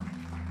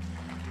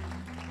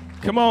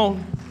Come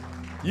on.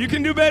 You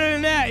can do better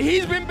than that.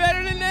 He's been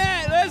better than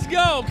that. Let's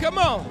go. Come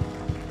on.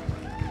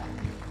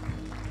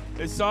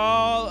 It's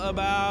all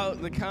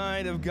about the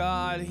kind of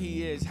God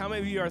he is. How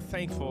many of you are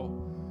thankful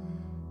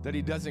that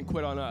he doesn't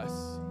quit on us?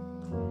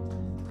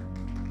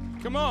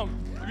 Come on.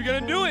 If you're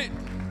going to do it,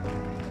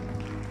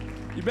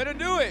 you better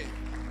do it.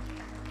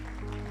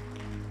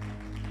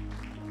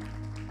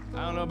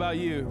 I don't know about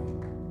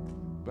you,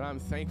 but I'm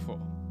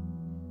thankful.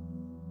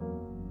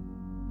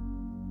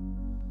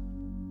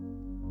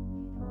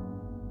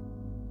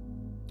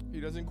 He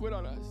doesn't quit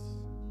on us.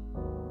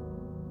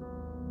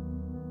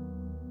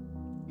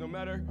 No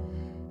matter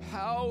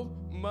how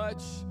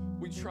much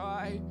we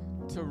try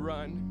to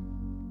run,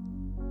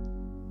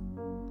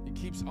 he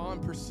keeps on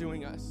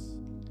pursuing us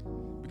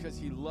because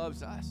he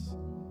loves us.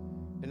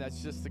 And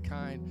that's just the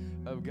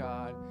kind of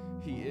God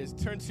he is.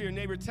 Turn to your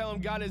neighbor, tell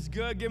him God is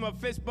good. Give him a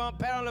fist bump,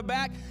 pat on the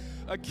back,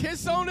 a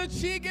kiss on the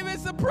cheek if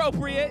it's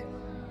appropriate.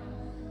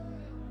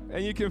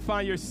 And you can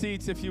find your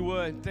seats if you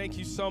would. Thank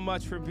you so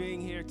much for being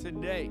here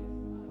today.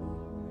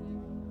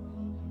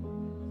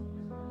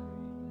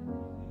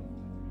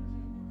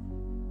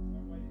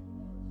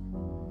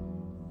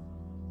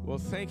 Well,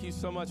 thank you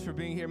so much for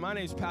being here. My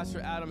name is Pastor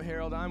Adam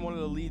Harold. I'm one of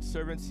the lead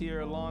servants here,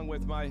 along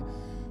with my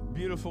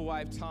beautiful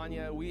wife,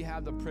 Tanya. We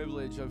have the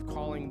privilege of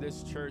calling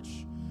this church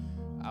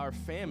our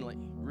family,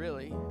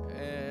 really.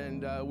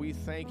 And we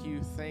thank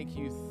you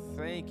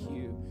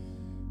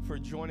for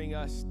joining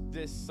us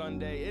this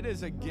Sunday. It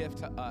is a gift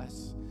to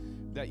us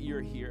that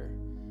you're here.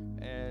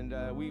 And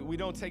we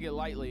don't take it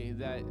lightly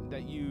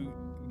that you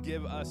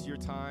give us your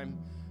time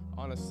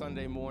on a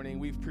Sunday morning.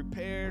 We've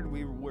prepared,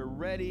 we're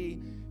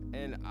ready.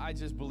 And I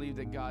just believe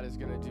that God is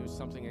going to do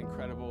something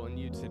incredible in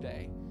you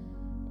today.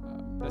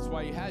 That's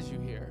why he has you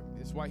here.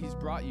 It's why he's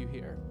brought you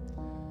here.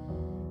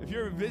 If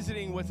you're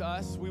visiting with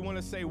us, we want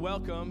to say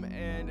welcome.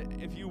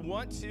 And if you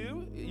want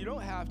to, you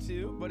don't have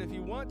to, but if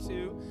you want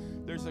to,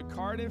 there's a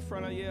card in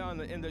front of you,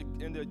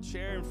 in the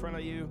chair in front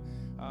of you,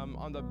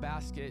 on the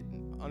basket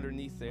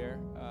underneath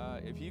there.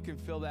 If you can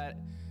fill that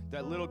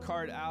little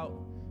card out,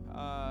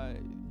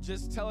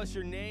 just tell us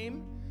your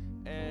name.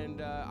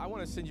 And I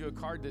want to send you a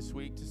card this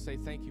week to say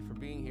thank you for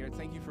being here.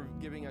 Thank you for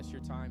giving us your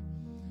time.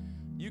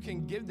 You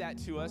can give that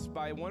to us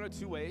by one or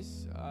two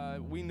ways.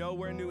 We know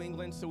we're in New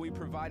England, so we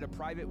provide a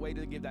private way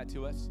to give that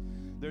to us.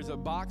 There's a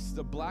box,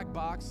 the black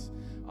box,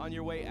 on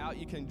your way out.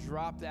 You can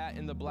drop that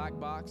in the black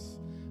box.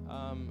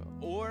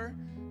 Or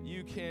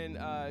you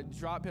can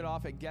drop it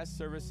off at guest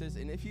services.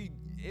 And if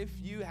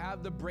you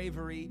have the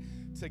bravery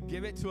to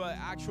give it to an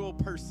actual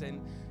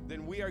person,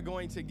 then we are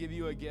going to give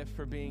you a gift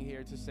for being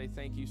here to say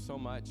thank you so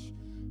much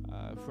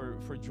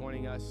for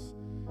joining us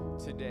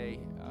today.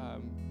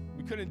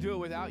 We couldn't do it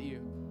without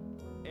you.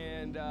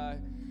 And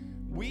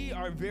we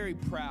are very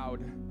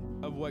proud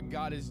of what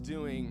God is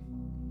doing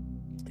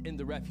in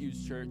the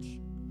Refuge Church.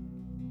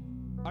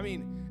 I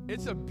mean,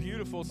 it's a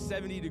beautiful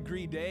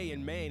 70-degree day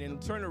in Maine, and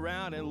turn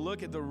around and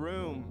look at the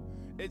room.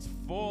 It's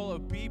full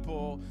of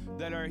people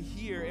that are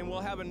here, and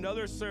we'll have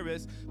another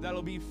service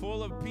that'll be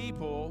full of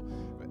people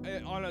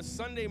on a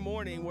Sunday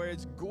morning where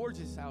it's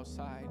gorgeous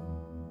outside.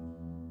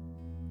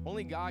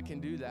 Only God can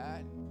do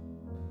that.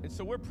 And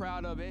so we're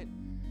proud of it,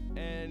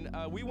 and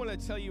we want to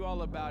tell you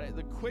all about it.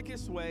 The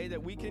quickest way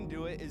that we can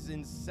do it is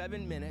in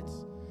 7 minutes,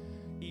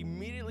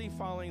 immediately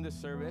following the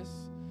service,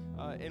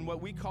 in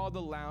what we call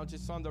the lounge.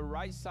 It's on the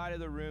right side of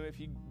the room. If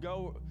you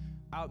go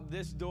out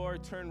this door,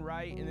 turn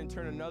right, and then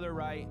turn another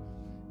right,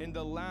 in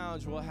the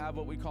lounge, we'll have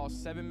what we call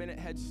 7-minute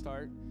head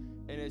start,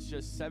 and it's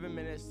just 7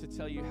 minutes to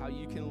tell you how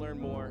you can learn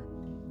more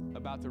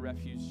about the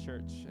Refuge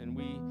Church. And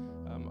we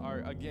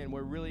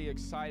we're really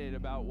excited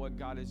about what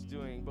God is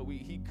doing, but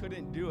he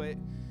couldn't do it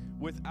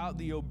without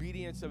the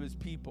obedience of his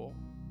people.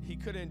 He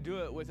couldn't do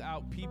it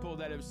without people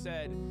that have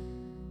said,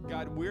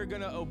 God, we're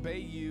going to obey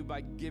you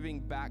by giving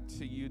back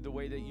to you the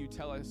way that you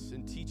tell us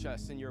and teach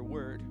us in your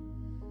word.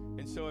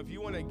 And so if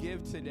you want to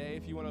give today,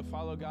 if you want to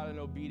follow God in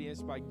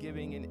obedience by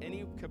giving in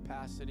any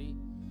capacity,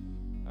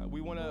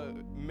 we want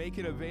to make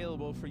it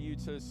available for you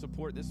to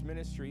support this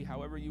ministry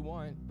however you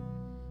want.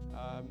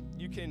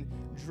 You can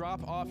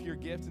drop off your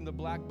gift in the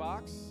black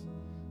box,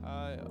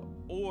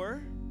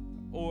 or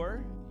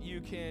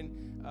you can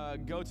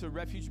go to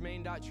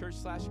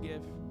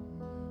refugemaine.church/give,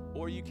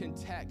 or you can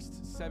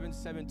text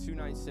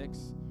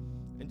 77296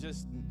 and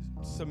just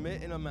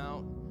submit an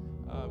amount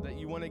that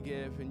you want to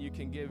give, and you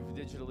can give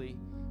digitally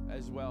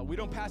as well. We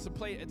don't pass a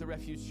plate at the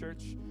Refuge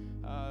Church.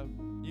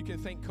 You can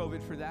thank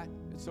COVID for that.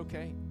 It's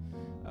okay.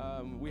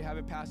 We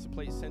haven't passed a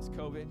plate since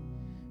COVID,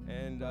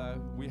 and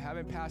we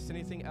haven't passed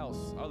anything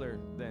else other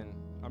than,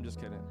 I'm just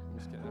kidding.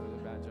 That was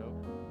a bad joke.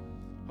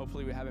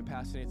 Hopefully we haven't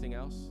passed anything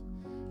else.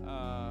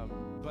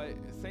 But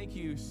thank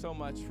you so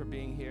much for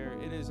being here.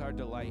 It is our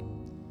delight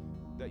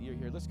that you're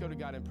here. Let's go to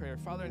God in prayer.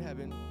 Father in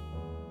heaven,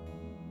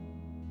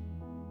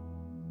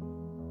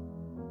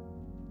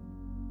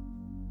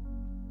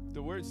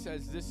 the word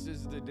says this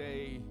is the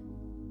day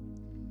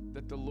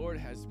that the Lord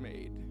has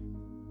made.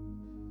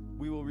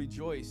 We will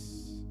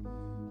rejoice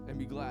and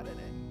be glad in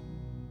it.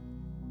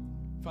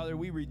 Father,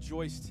 we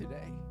rejoice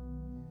today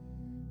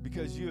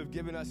because you have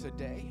given us a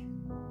day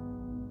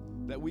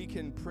that we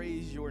can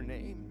praise your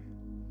name,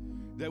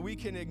 that we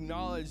can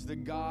acknowledge the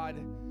God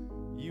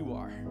you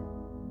are.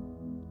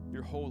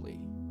 You're holy.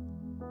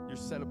 You're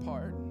set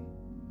apart.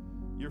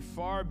 You're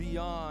far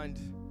beyond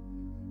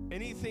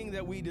anything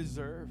that we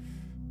deserve.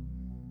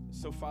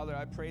 So, Father,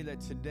 I pray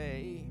that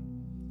today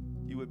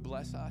you would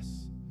bless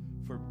us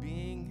for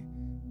being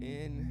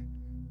in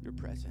your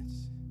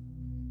presence.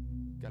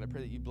 God, I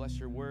pray that you bless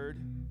your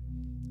word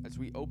as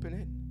we open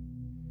it,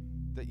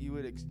 that you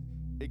would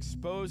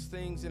expose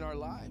things in our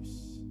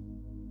lives.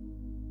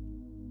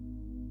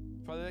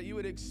 Father, that you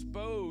would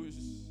expose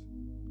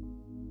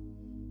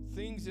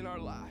things in our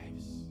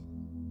lives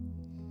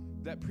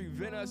that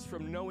prevent us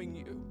from knowing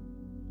you.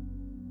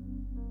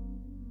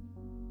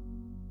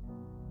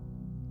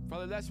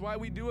 Father, that's why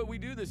we do what we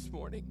do this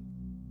morning,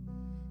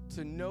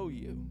 to know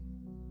you.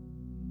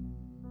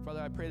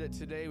 Father, I pray that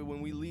today,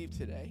 when we leave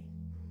today,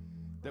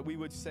 that we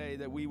would say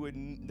that we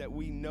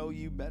know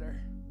you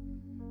better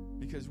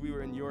because we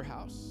were in your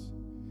house.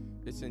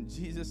 It's in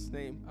Jesus'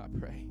 name I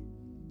pray.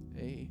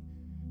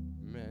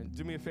 Amen.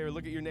 Do me a favor,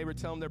 look at your neighbor,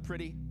 tell them they're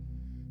pretty.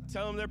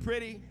 Tell them they're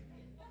pretty.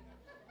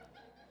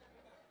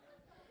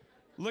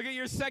 Look at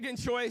your second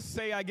choice,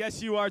 say, I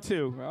guess you are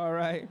too. All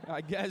right,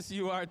 I guess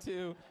you are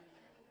too.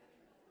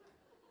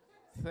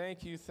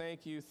 Thank you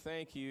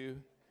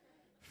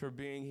for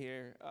being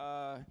here.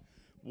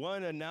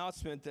 One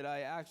announcement that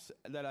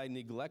I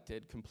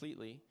neglected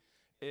completely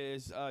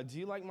is, do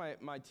you like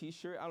my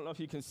T-shirt? I don't know if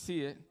you can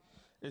see it.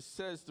 It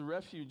says the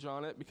refuge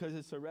on it because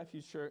it's a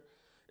refuge shirt.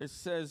 It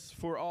says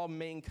for all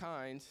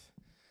mankind,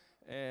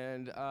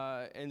 and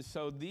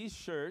so these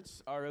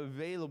shirts are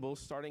available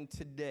starting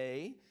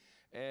today,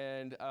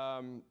 and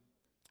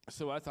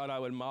so I thought I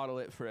would model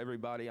it for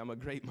everybody. I'm a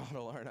great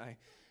model, aren't I?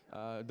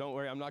 Don't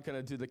worry, I'm not going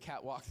to do the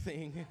catwalk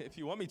thing. If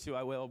you want me to,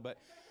 I will, but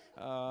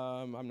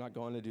I'm not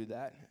going to do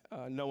that.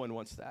 No one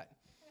wants that.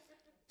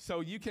 So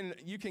you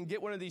can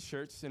get one of these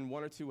shirts in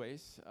one or two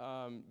ways.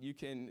 You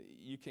can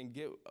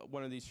get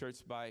one of these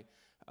shirts by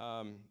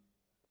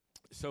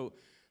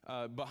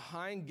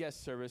behind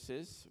guest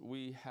services.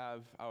 We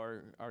have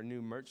our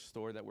new merch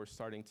store that we're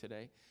starting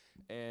today,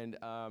 and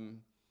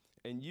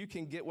you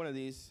can get one of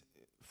these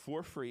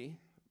for free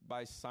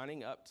by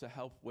signing up to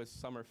help with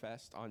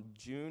Summerfest on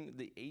June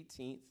the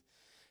 18th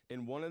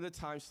in one of the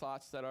time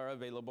slots that are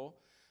available.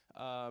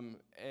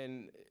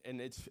 And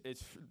it's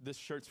this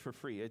shirt's for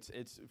free.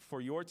 It's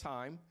for your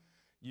time.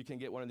 You can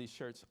get one of these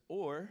shirts,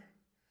 or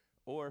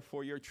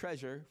for your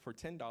treasure for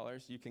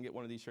 $10, you can get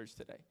one of these shirts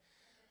today.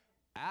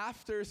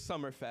 After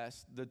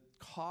Summerfest, the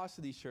cost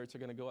of these shirts are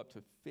going to go up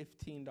to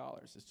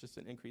 $15. It's just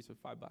an increase of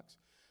 $5.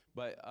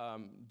 But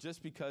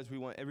just because we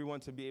want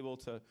everyone to be able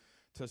to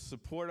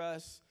support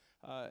us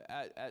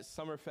at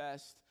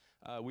Summerfest,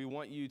 we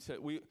want you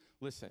to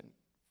listen.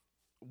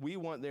 We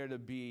want there to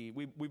be,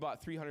 we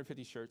bought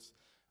 350 shirts.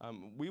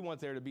 We want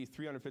there to be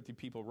 350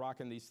 people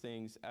rocking these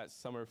things at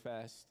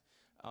Summerfest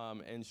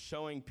and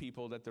showing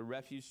people that the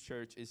Refuge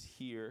Church is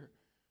here,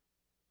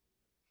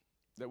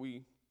 that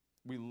we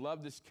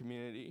love this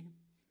community,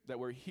 that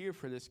we're here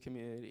for this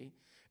community.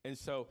 And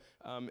so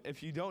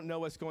if you don't know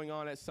what's going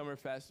on at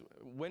Summerfest,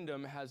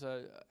 Wyndham has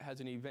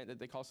an event that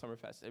they call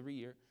Summerfest every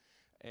year.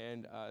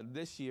 And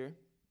this year,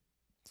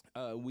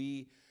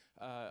 we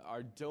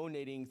are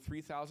donating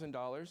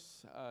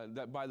 $3,000.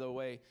 That, by the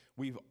way,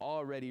 we've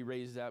already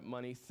raised that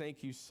money.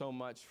 Thank you so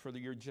much for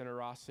your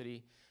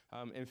generosity.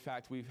 In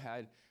fact, we've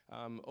had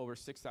over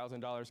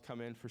 $6,000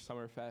 come in for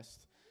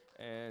Summerfest.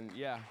 And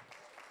yeah.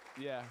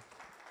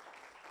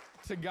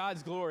 To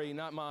God's glory,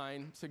 not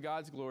mine. To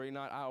God's glory,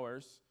 not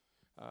ours.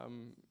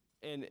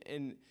 And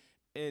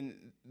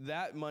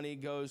that money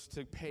goes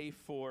to pay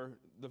for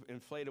the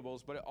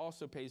inflatables, but it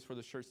also pays for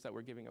the shirts that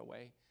we're giving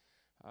away.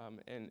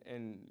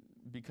 And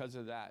because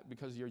of that,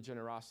 because of your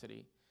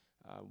generosity,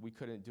 we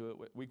couldn't do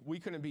it. We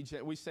couldn't be.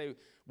 We say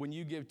when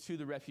you give to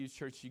the Refuge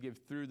Church, you give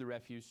through the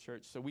Refuge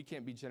Church. So we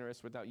can't be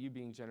generous without you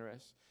being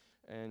generous,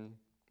 and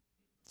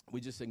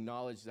we just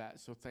acknowledge that.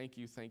 So thank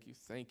you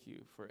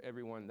for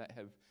everyone that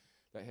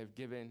have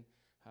given,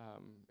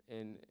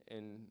 and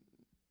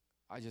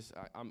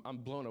I'm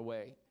blown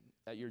away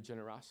at your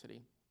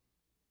generosity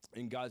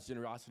and God's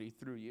generosity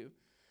through you.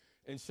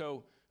 And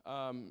so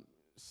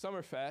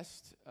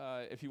Summerfest,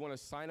 if you want to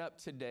sign up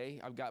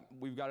today,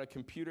 we've got a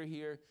computer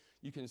here.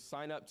 You can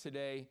sign up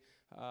today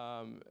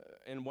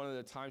in one of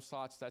the time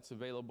slots that's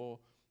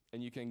available,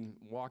 and you can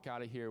walk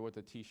out of here with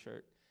a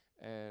T-shirt.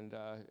 And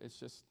it's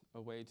just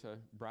a way to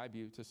bribe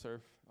you to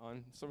serve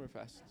on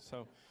Summerfest.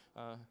 So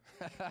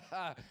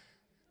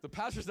the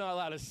pastor's not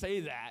allowed to say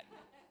that,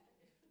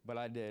 but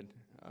I did,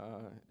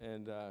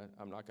 and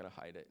I'm not going to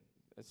hide it.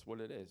 That's what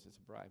it is. It's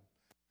a bribe.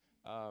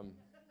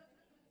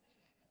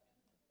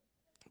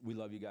 We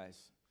love you guys,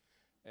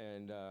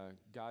 and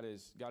God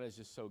is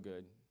just so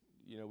good.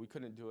 You know, we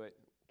couldn't do it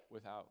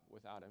without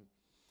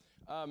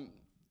him.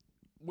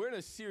 We're in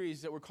a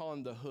series that we're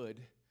calling The Hood,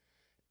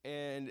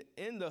 and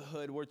in The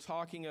Hood, we're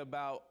talking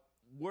about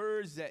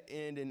words that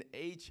end in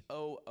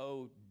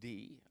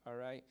HOOD, all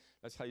right? right?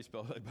 That's how you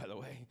spell hood, by the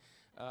way.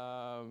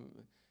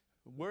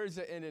 Words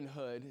that end in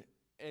hood.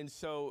 And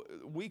so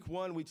week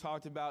one, we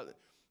talked about,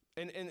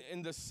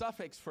 and the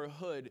suffix for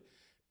hood,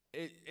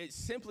 it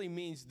simply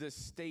means the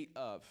state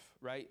of,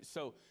 right?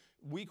 So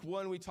week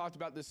one, we talked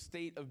about the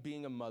state of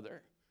being a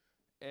mother,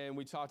 and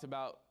we talked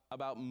about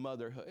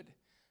motherhood.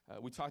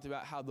 We talked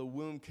about how the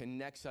womb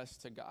connects us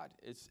to God.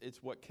 It's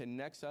what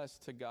connects us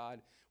to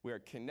God. We are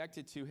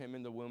connected to him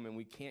in the womb, and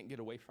we can't get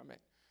away from it.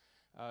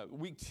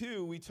 Week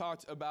two, we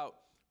talked about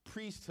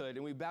priesthood,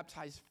 and we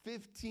baptized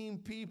 15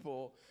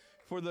 people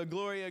for the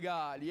glory of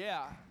God.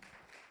 Yeah,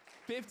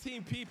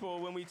 15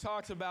 people when we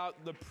talked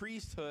about the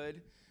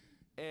priesthood,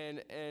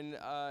 and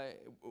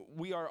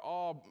we are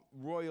all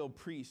royal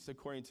priests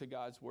according to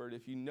God's word.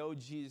 If you know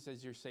Jesus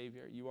as your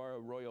Savior, you are a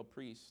royal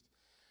priest.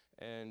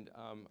 And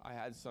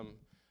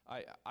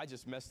I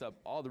just messed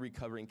up all the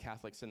recovering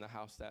Catholics in the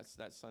house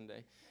that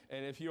Sunday.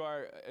 And if you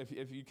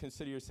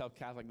consider yourself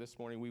Catholic this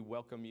morning, we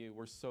welcome you.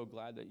 We're so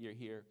glad that you're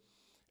here.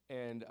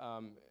 And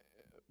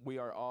we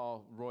are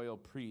all royal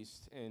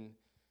priests in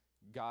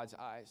God's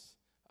eyes.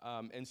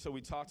 And so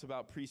we talked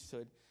about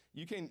priesthood.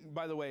 You can,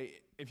 by the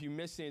way, if you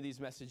missed any of these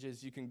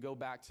messages, you can go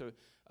back to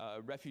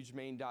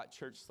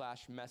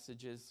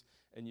refugemain.church/messages,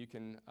 and you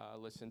can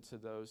listen to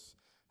those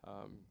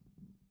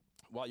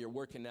while you're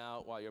working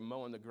out, while you're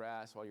mowing the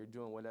grass, while you're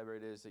doing whatever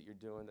it is that you're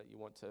doing that you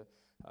want to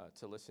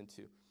listen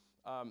to.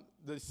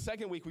 The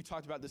second week, we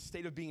talked about the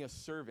state of being a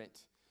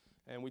servant,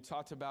 and we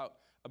talked about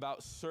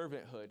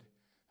servanthood.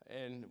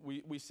 And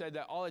we said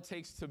that all it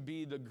takes to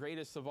be the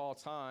greatest of all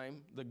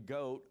time, the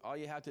GOAT, all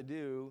you have to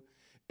do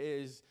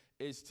is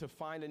to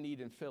find a need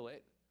and fill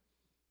it.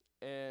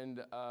 And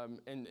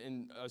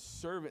a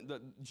servant,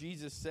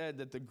 Jesus said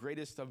that the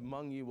greatest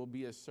among you will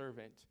be a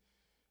servant.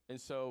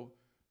 And so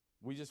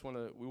we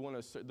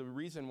want to. The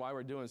reason why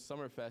we're doing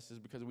Summerfest is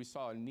because we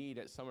saw a need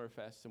at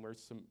Summerfest, and we're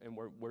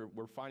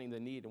finding the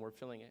need and we're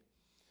filling it.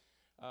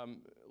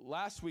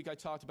 Last week I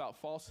talked about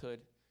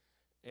falsehood,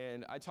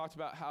 and I talked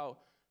about how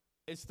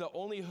it's the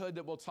only hood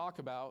that we'll talk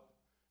about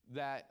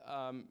that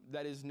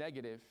is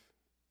negative.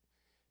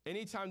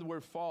 Anytime the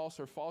word false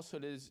or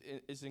falsehood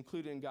is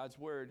included in God's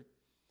word,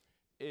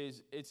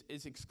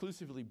 it's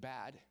exclusively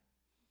bad.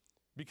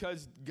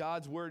 Because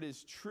God's word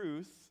is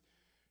truth,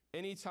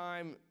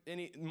 anytime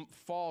any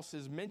false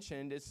is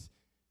mentioned, it's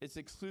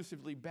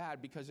exclusively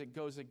bad because it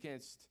goes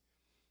against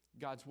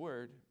God's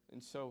word.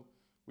 And so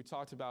we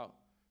talked about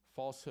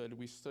falsehood.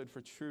 We stood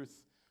for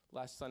truth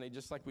last Sunday,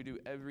 just like we do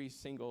every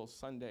single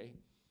Sunday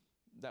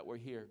that we're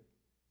here.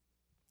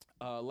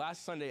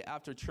 Last Sunday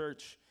after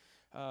church,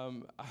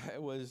 I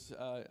was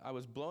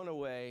blown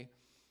away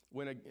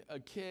when a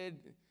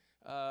kid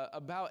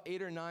about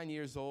 8 or 9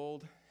 years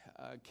old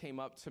came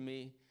up to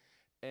me,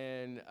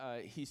 and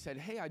he said,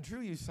 "Hey, I drew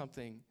you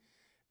something,"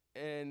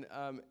 and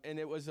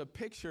it was a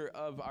picture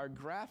of our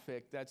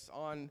graphic that's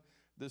on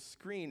the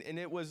screen, and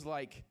it was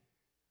like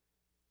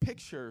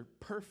picture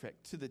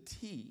perfect to the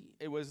T.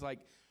 It was like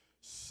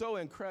so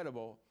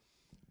incredible,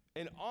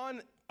 and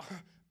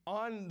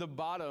on the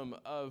bottom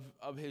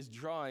of his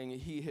drawing,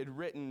 he had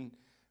written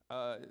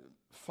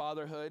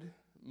fatherhood,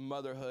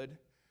 motherhood,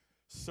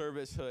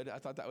 servicehood. I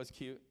thought that was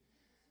cute.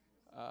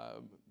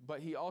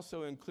 But he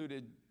also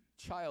included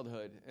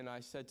childhood. And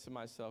I said to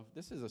myself,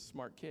 this is a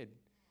smart kid.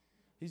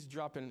 He's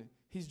dropping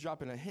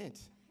a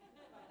hint.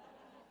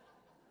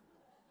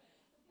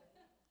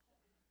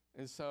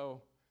 And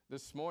so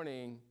this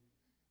morning,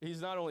 he's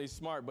not only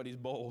smart, but he's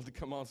bold.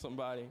 Come on,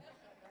 somebody.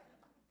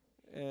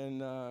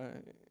 And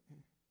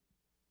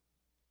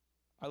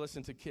I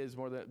listen to kids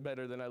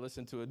better than I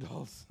listen to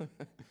adults.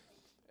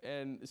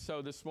 And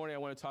so this morning I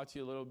want to talk to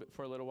you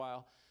for a little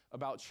while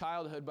about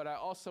childhood, but I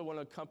also want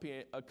to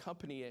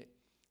accompany it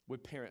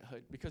with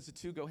parenthood, because the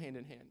two go hand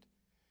in hand.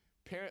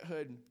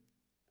 Parenthood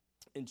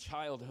and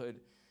childhood,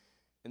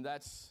 and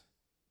that's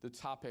the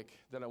topic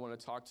that I want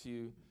to talk to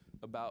you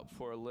about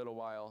for a little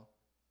while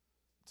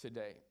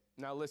today.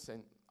 Now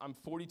listen, I'm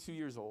 42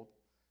 years old.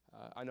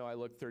 I know I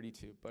look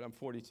 32, but I'm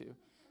 42.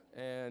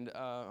 And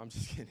I'm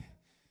just kidding.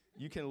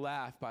 You can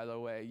laugh, by the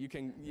way.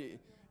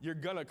 You're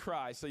going to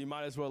cry, so you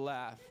might as well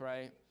laugh,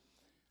 right?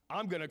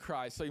 I'm going to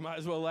cry, so you might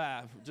as well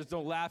laugh. Just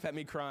don't laugh at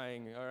me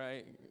crying, all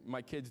right?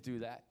 My kids do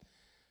that.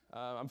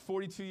 I'm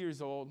 42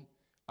 years old.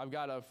 I've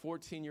got a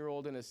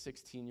 14-year-old and a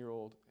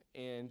 16-year-old,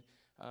 and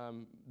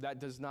that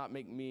does not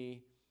make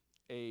me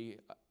an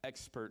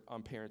expert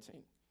on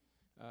parenting.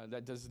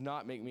 That does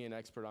not make me an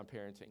expert on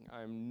parenting.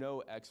 I'm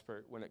no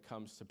expert when it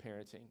comes to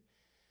parenting.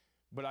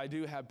 But I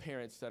do have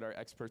parents that are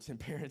experts in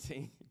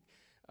parenting.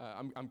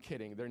 I'm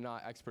kidding. They're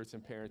not experts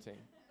in parenting.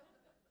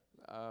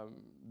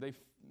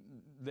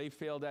 They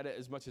failed at it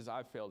as much as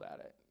I've failed at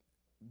it.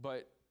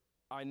 But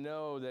I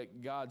know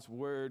that God's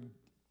word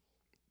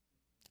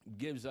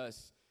gives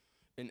us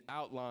an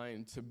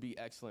outline to be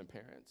excellent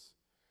parents.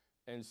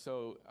 And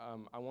so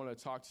I want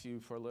to talk to you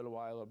for a little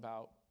while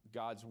about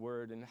God's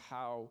word and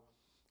how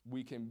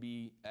we can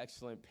be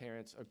excellent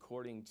parents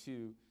according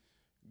to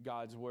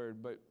God's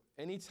word. But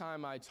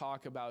anytime I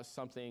talk about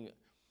something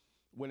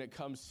when it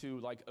comes to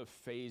like a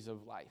phase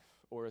of life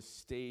or a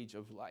stage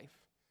of life.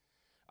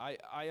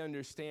 I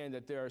understand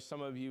that there are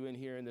some of you in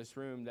here in this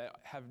room that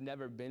have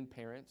never been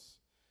parents,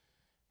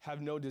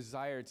 have no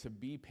desire to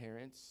be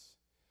parents,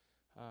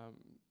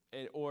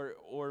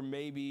 or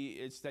maybe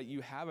it's that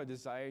you have a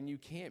desire and you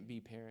can't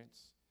be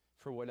parents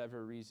for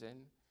whatever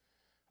reason.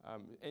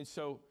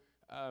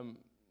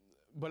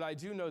 But I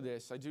do know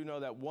this. I do know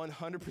that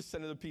 100%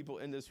 of the people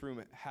in this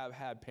room have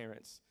had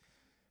parents,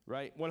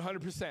 right?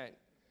 100%.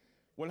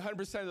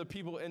 100% of the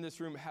people in this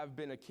room have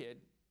been a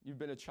kid. You've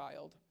been a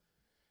child.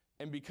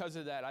 And because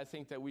of that, I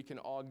think that we can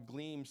all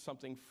glean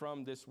something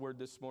from this word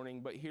this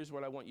morning. But here's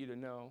what I want you to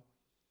know.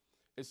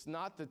 It's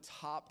not the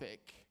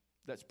topic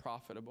that's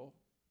profitable.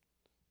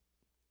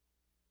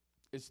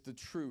 It's the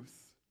truth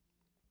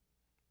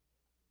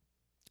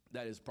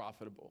that is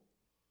profitable.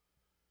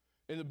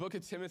 In the book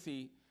of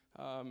Timothy,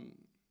 I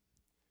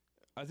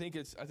think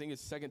it's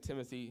 2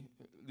 Timothy,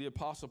 the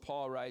Apostle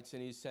Paul writes,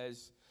 and he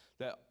says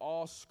that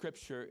all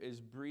Scripture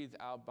is breathed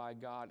out by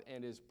God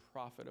and is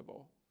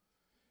profitable.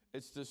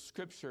 It's the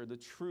Scripture, the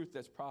truth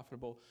that's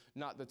profitable,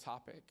 not the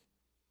topic.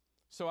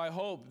 So I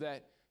hope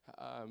that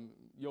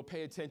you'll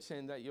pay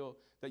attention, that you'll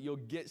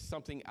get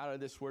something out of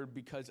this word,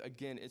 because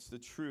again, it's the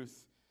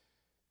truth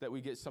that we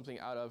get something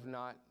out of,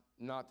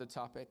 not the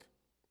topic.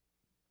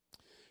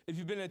 If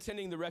you've been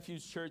attending the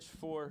Refuge Church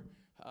for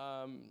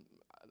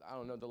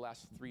the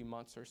last 3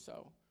 months or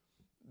so,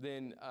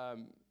 then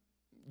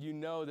you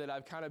know that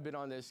I've kind of been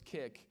on this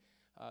kick,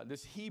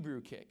 this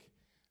Hebrew kick,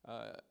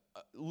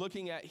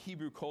 looking at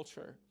Hebrew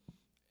culture.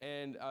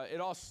 And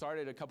it all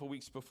started a couple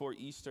weeks before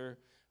Easter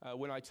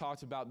when I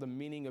talked about the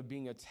meaning of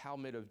being a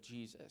Talmud of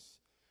Jesus.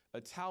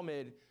 A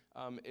Talmud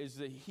is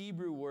the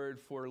Hebrew word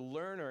for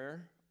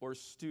learner or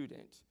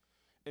student.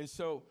 And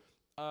so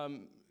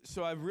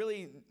I've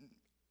really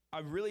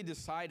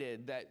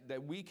decided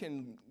that we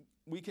can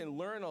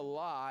learn a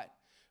lot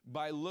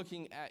by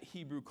looking at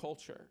Hebrew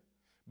culture,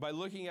 by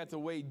looking at the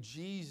way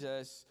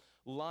Jesus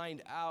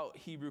lined out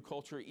Hebrew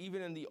culture,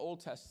 even in the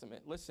Old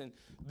Testament. Listen,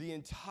 the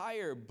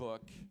entire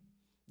book,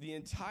 the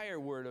entire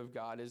Word of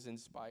God is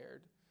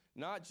inspired,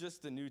 not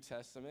just the New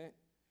Testament.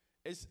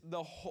 It's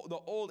the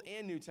Old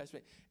and New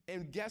Testament.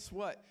 And guess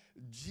what?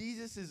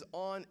 Jesus is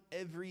on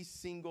every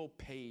single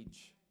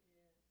page.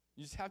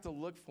 You just have to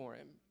look for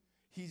him.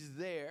 He's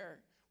there.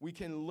 We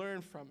can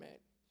learn from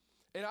it.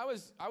 And I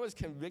was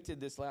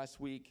convicted this last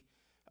week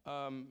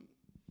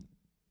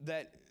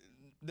that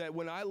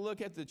when I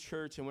look at the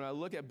church and when I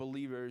look at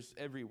believers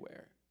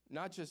everywhere,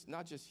 not just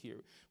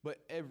here, but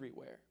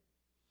everywhere,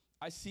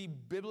 I see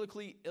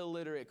biblically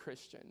illiterate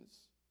Christians,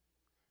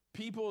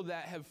 people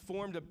that have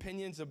formed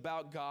opinions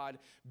about God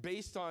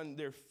based on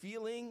their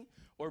feeling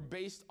or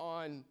based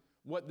on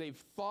what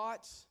they've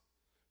thought,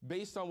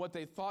 based on what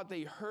they thought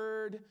they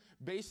heard,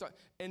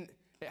 and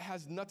it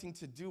has nothing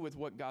to do with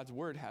what God's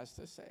word has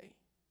to say.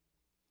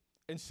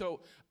 And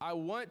so I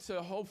want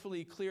to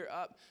hopefully clear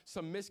up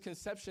some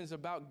misconceptions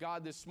about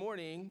God this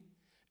morning.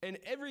 And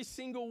every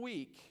single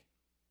week,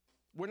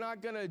 we're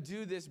not going to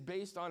do this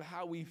based on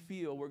how we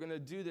feel. We're going to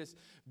do this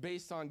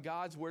based on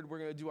God's word. We're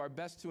going to do our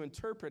best to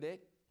interpret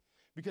it,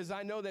 because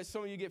I know that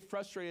some of you get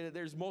frustrated that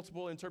there's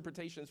multiple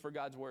interpretations for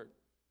God's word.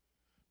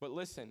 But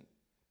listen,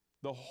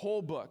 the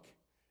whole book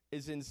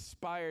is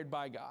inspired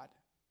by God.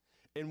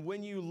 And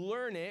when you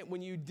learn it,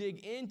 when you dig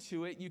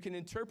into it, you can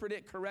interpret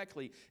it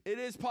correctly. It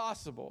is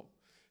possible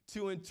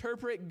to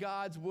interpret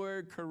God's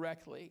word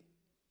correctly.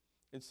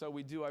 And so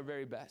we do our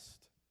very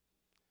best.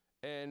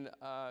 And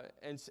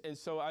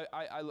so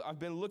I've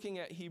been looking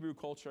at Hebrew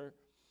culture.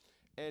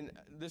 And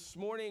this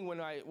morning when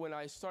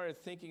I started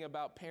thinking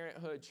about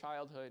parenthood,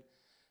 childhood,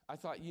 I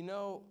thought,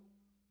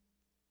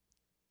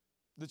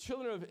 the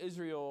children of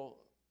Israel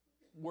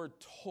were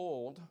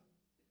told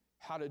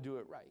how to do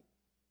it right.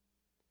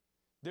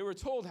 They were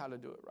told how to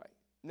do it right.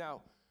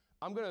 Now,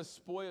 I'm going to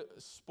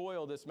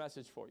spoil this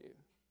message for you.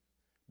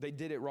 They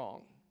did it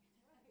wrong,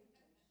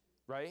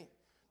 right?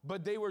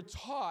 But they were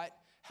taught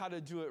how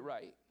to do it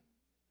right.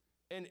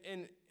 And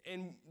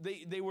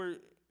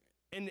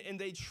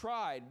they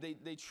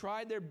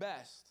tried their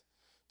best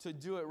to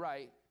do it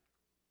right.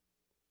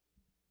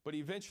 But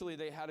eventually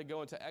they had to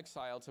go into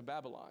exile to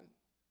Babylon.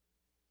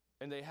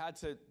 And they had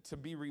to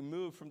be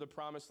removed from the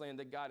promised land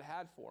that God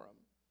had for them.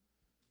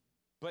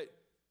 But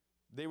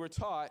they were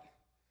taught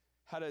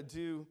how to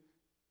do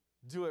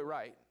it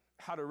right,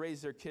 how to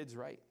raise their kids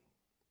right.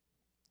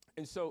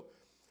 And so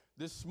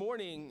this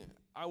morning,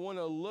 I want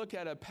to look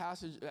at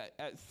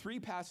at 3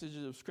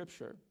 passages of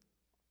Scripture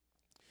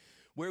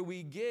where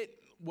we get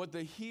what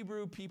the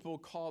Hebrew people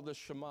call the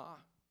Shema.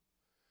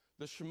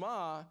 The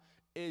Shema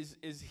is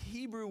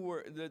Hebrew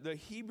word, the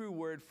Hebrew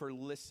word for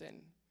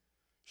listen.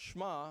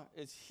 Shema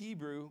is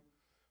Hebrew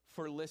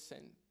for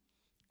listen.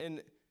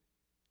 And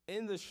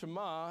in the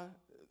Shema,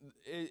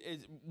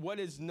 what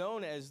is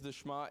known as the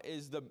Shema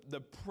is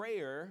the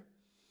prayer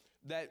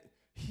that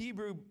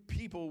Hebrew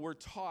people were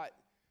taught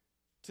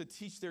to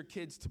teach their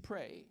kids to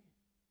pray.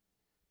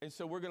 And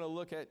so we're going to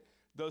look at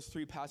those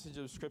 3 passages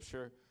of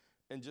Scripture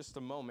in just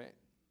a moment.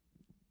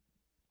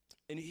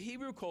 In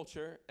Hebrew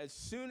culture, as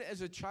soon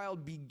as a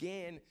child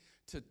began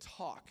to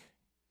talk,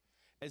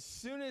 as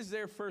soon as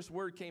their first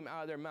word came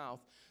out of their mouth,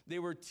 they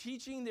were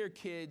teaching their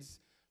kids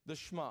the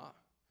Shema,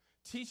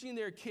 teaching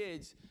their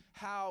kids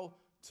how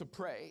to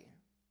pray.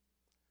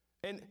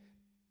 And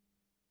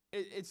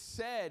it's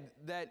said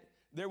that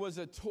there was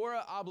a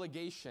Torah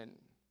obligation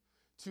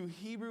to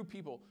Hebrew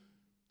people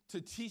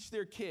to teach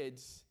their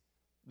kids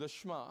the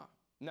Shema.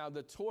 Now,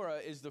 the Torah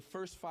is the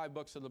first 5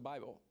 books of the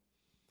Bible: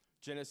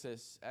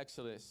 Genesis,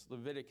 Exodus,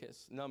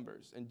 Leviticus,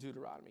 Numbers, and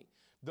Deuteronomy.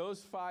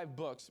 Those 5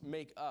 books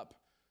make up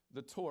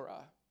the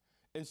Torah.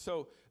 And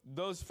so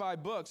those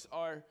 5 books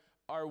are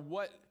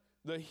what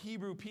the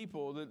Hebrew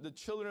people, the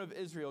children of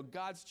Israel,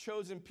 God's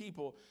chosen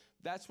people,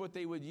 that's what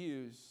they would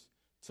use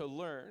to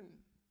learn,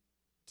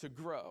 to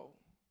grow,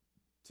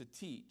 to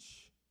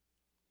teach.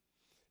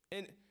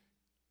 And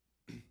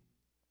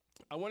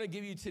I want to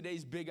give you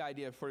today's big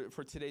idea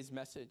for today's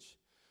message.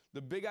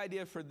 The big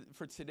idea for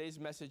today's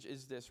message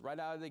is this, right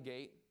out of the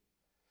gate,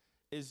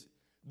 is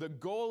the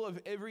goal of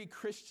every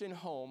Christian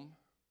home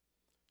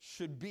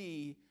should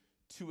be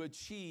to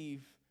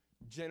achieve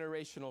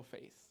generational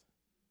faith.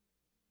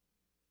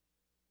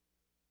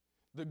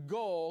 The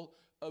goal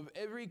of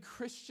every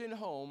Christian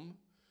home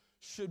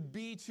should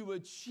be to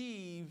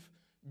achieve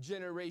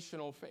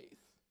generational faith.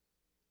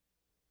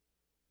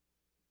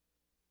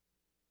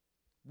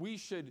 We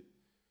should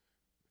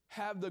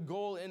have the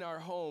goal in our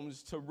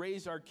homes to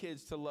raise our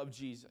kids to love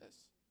Jesus,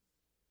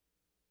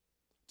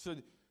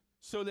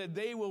 so that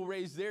they will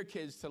raise their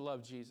kids to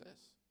love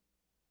Jesus,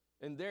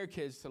 and their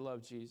kids to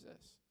love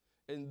Jesus,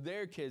 and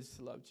their kids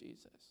to love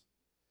Jesus,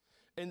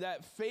 and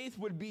that faith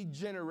would be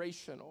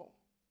generational.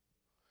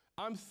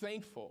 I'm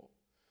thankful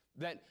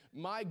that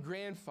my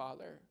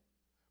grandfather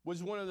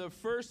was one of the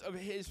first of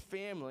his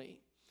family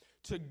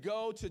to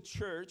go to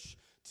church,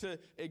 to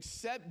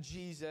accept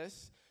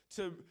Jesus,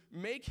 to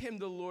make him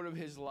the Lord of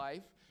his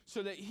life,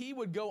 so that he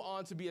would go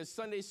on to be a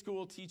Sunday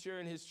school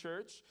teacher in his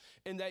church,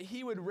 and that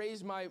he would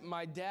raise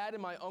my dad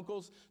and my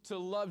uncles to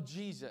love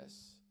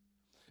Jesus.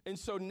 And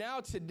so now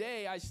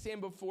today I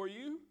stand before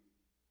you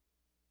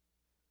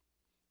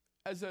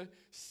as a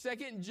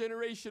second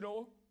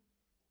generational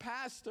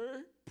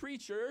pastor,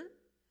 preacher,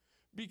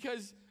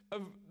 because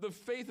of the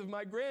faith of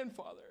my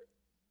grandfather.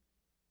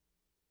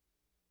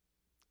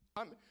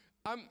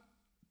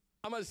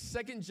 I'm a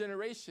second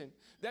generation.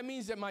 That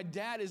means that my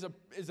dad is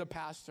a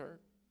pastor,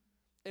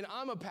 and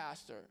I'm a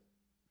pastor.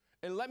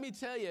 And let me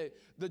tell you,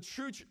 the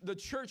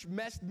church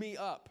messed me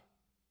up.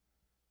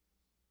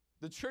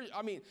 The church,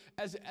 I mean,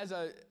 as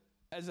a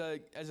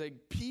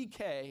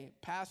PK,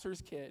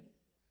 pastor's kid,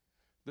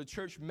 the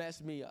church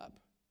messed me up.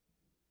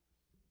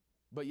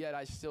 But yet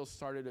I still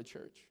started a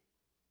church.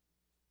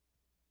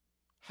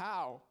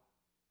 How?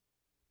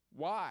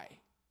 Why?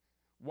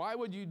 Why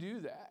would you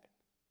do that?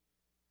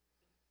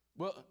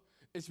 Well,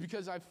 it's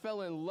because I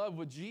fell in love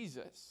with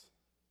Jesus.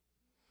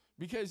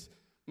 Because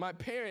my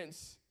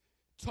parents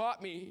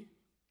taught me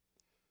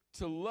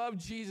to love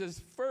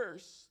Jesus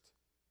first.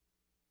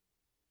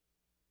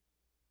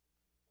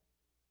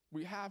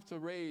 We have to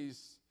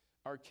raise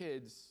our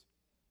kids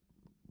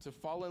to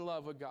fall in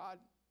love with God.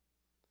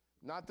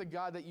 Not the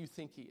God that you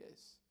think he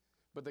is,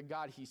 but the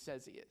God he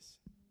says he is.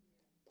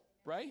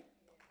 Right?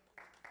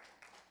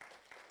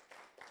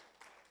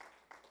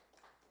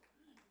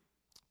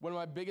 One of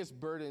my biggest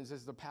burdens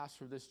as the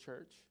pastor of this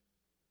church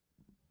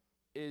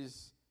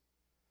is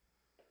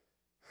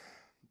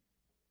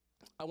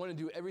I want to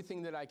do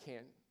everything that I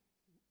can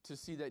to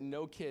see that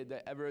no kid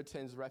that ever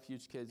attends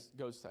Refuge Kids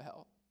goes to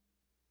hell.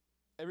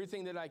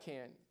 Everything that I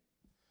can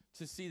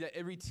to see that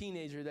every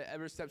teenager that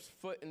ever steps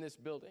foot in this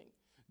building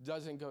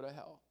doesn't go to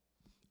hell.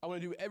 I want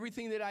to do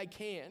everything that I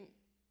can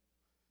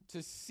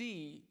to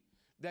see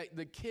that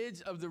the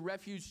kids of the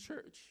Refuge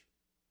Church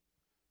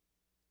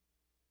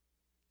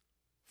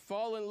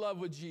fall in love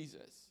with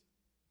Jesus.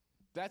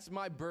 That's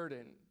my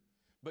burden.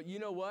 But you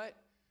know what?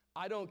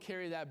 I don't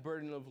carry that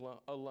burden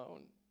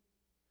alone.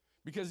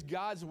 Because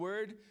God's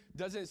word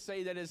doesn't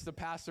say that it's the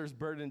pastor's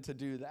burden to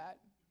do that.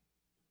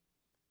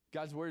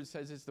 God's word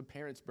says it's the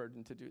parent's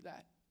burden to do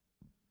that.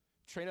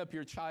 Train up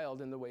your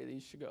child in the way that he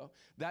should go.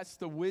 That's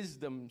the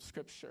wisdom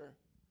scripture.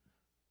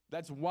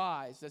 That's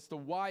wise. That's the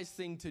wise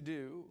thing to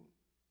do.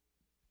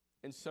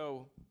 And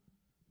so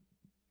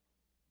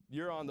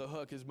you're on the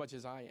hook as much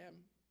as I am.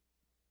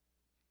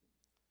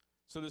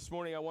 So this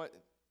morning I want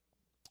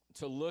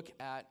to look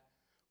at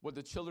what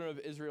the children of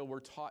Israel were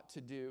taught to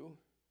do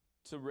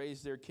to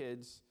raise their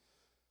kids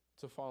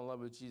to fall in love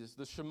with Jesus.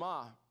 The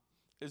Shema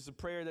is the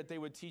prayer that they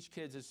would teach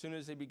kids as soon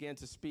as they began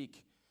to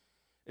speak.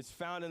 It's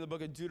found in the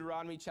book of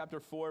Deuteronomy chapter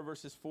 4,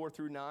 verses 4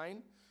 through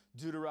 9,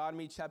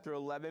 Deuteronomy chapter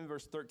 11,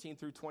 verse 13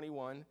 through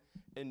 21,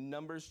 and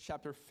Numbers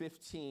chapter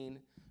 15,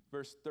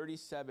 verse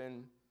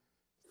 37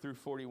 through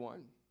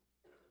 41.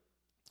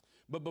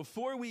 But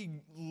before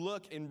we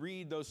look and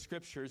read those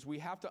scriptures, we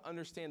have to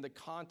understand the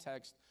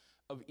context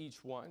of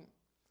each one,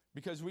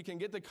 because we can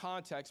get the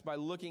context by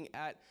looking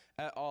at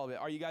all of it.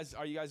 Are you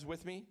guys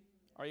with me?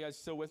 Are you guys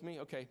still with me?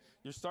 Okay.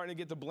 You're starting to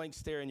get the blank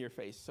stare in your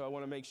face, so I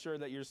want to make sure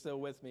that you're still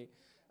with me.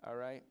 All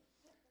right?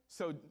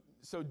 So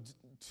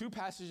two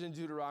passages in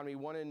Deuteronomy,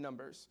 one in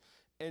Numbers.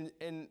 And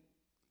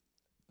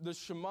the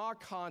Shema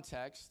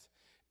context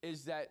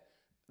is that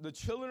the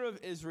children of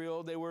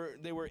Israel, they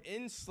were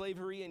in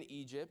slavery in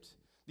Egypt.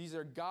 These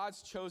are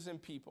God's chosen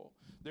people.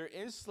 They're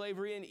in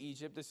slavery in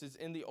Egypt. This is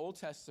in the Old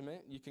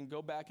Testament. You can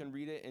go back and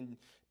read it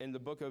in the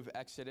book of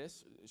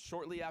Exodus.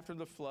 Shortly after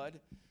the flood,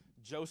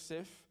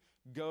 Joseph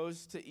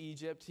goes to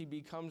Egypt. He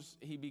becomes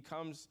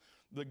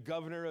the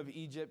governor of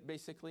Egypt,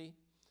 basically.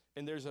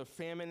 And there's a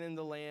famine in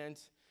the land.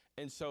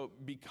 And so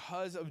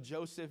because of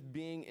Joseph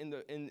being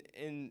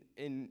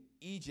in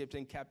Egypt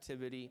in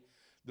captivity,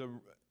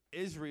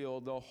 Israel,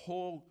 the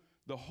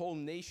whole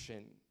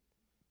nation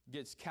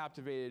gets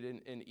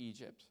captivated in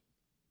Egypt.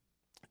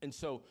 And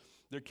so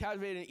they're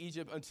captivated in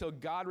Egypt until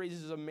God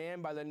raises a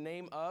man by the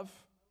name of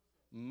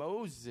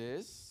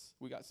Moses.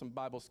 We got some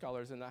Bible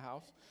scholars in the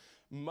house.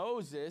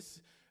 Moses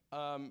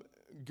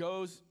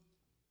goes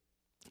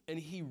and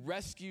he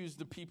rescues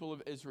the people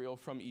of Israel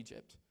from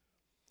Egypt.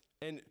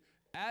 And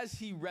as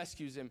he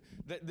rescues him,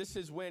 this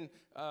is when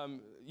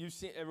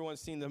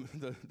everyone's seen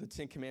the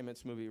Ten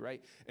Commandments movie,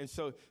 right? And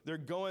so they're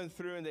going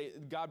through, and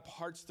God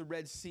parts the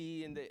Red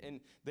Sea,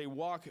 and they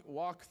walk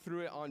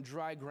through it on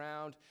dry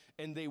ground,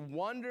 and they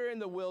wander in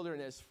the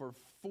wilderness for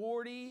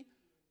 40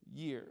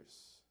 years.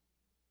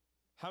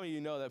 How many of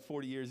you know that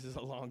 40 years is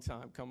a long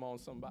time? Come on,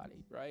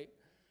 somebody, right?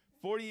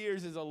 40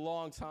 years is a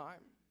long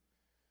time.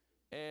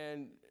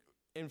 And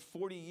in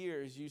 40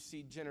 years, you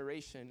see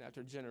generation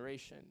after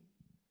generation.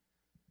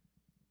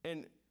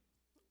 And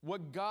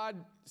what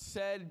God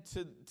said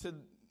to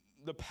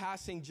the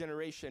passing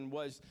generation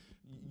was,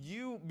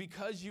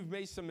 because you've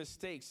made some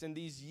mistakes in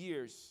these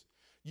years,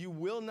 you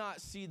will not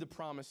see the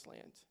promised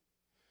land.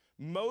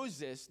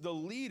 Moses, the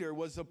leader,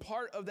 was a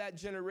part of that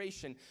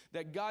generation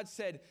that God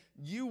said,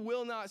 you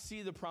will not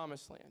see the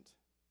promised land.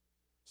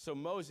 So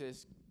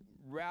Moses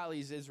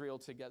rallies Israel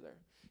together.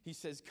 He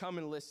says, come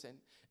and listen.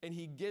 And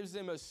he gives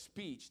them a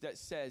speech that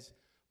says,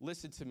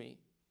 listen to me.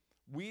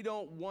 We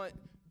don't want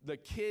the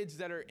kids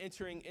that are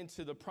entering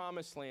into the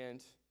promised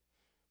land,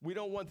 we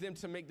don't want them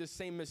to make the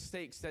same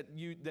mistakes that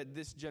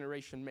this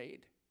generation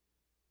made.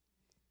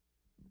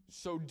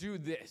 So do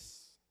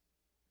this.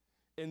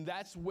 And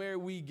that's where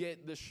we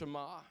get the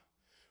Shema.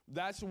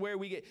 That's where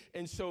we get,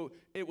 and so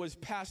it was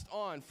passed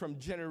on from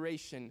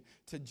generation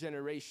to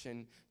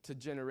generation to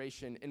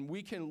generation. And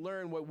we can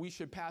learn what we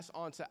should pass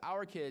on to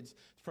our kids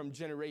from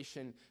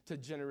generation to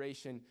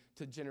generation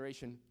to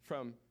generation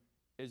from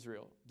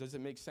Israel. Does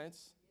it make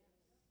sense?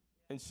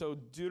 And so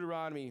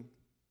Deuteronomy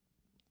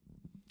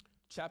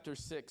chapter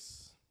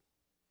 6,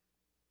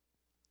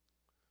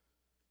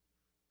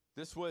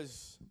 this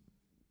was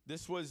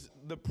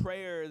the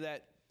prayer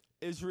that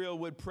Israel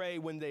would pray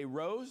when they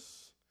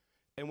rose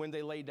and when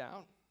they lay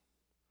down.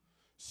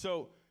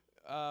 So,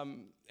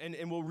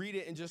 and we'll read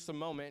it in just a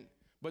moment,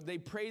 but they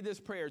prayed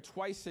this prayer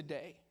twice a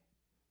day.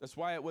 That's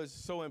why it was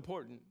so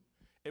important.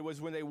 It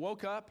was when they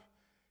woke up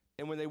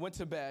and when they went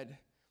to bed,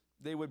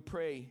 they would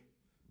pray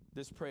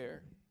this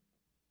prayer.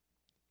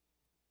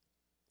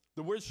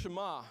 The word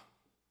Shema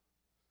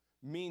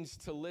means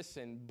to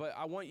listen, but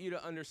I want you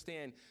to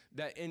understand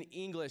that in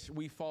English,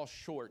 we fall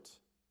short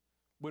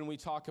when we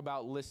talk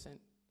about listen.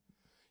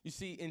 You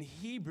see, in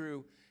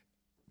Hebrew,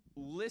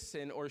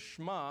 listen or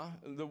Shema,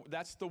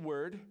 that's the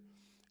word,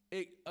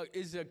 it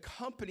is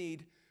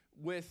accompanied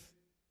with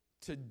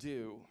to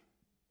do,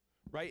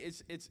 right?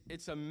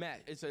 It's a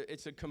met,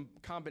 it's a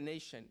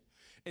combination.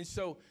 And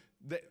so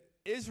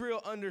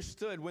Israel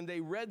understood when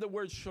they read the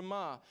word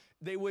Shema,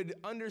 they would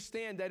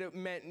understand that it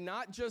meant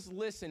not just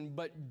listen,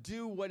 but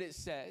do what it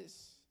says.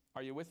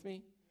 Are you with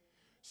me?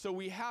 So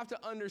we have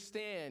to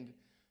understand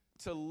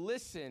to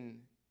listen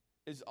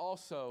is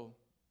also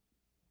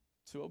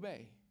to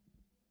obey.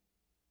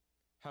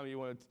 How many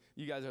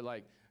you guys are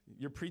like,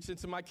 you're preaching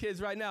to my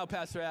kids right now,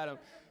 Pastor Adam.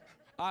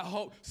 I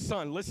hope,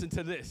 son, listen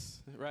to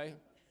this, right?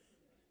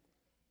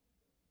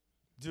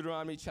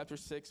 Deuteronomy chapter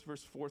 6,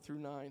 verse 4 through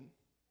 9.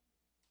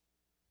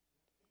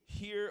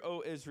 Hear,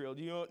 O Israel.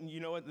 Do you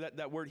know what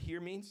that word hear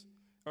means?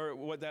 Or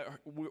what that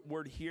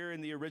word hear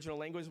in the original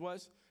language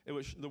was? It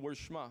was the word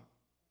Shema.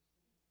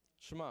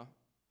 Shema.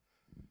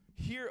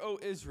 Hear, O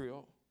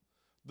Israel,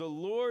 the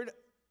Lord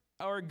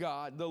our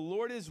God, the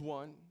Lord is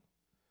one.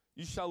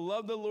 You shall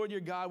love the Lord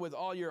your God with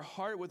all your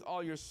heart, with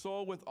all your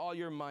soul, with all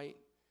your might.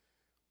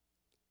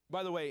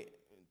 By the way,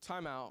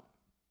 time out.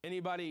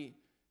 Anybody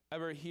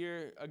ever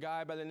hear a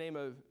guy by the name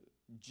of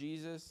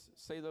Jesus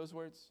say those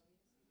words?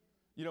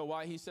 You know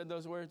why he said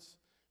those words?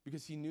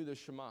 Because he knew the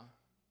Shema.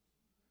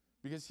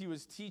 Because he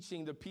was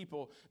teaching the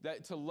people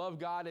that to love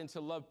God and to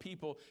love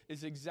people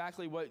is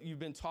exactly what you've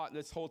been taught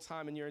this whole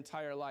time in your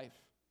entire life.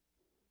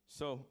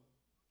 So,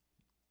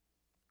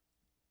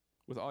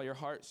 with all your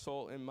heart,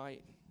 soul, and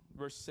might.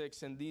 Verse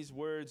 6, and these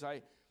words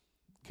I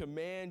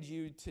command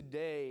you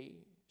today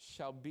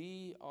shall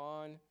be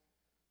on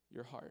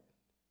your heart.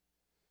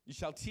 You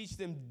shall teach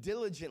them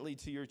diligently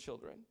to your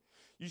children.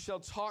 You shall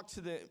talk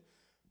to them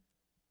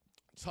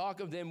talk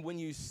of them when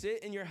you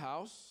sit in your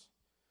house,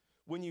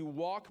 when you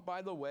walk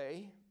by the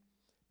way,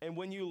 and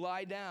when you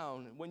lie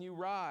down, when you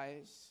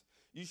rise.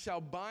 You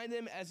shall bind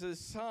them as a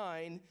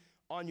sign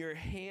on your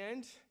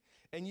hand,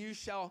 and they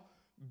shall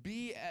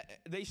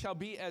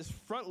be as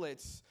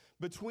frontlets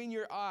between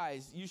your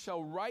eyes. You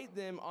shall write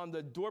them on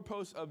the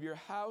doorposts of your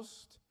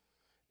house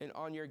and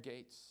on your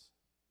gates.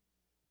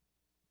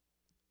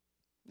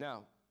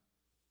 Now,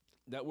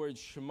 that word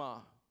Shema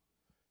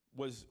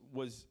was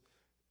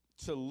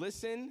to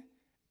listen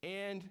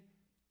and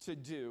to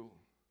do.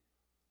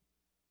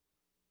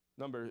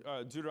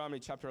 Deuteronomy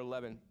chapter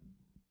 11,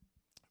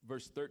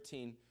 verse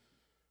 13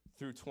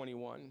 through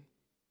 21.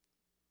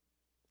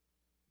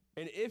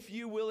 And if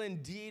you will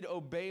indeed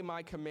obey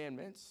my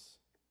commandments,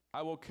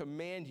 I will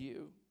command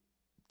you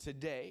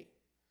today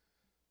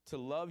to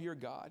love your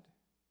God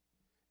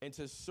and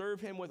to serve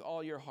him with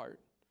all your heart,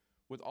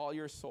 with all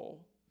your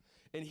soul.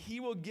 And he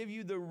will give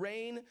you the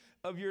rain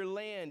of your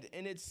land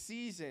in its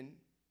season,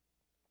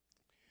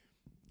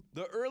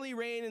 the early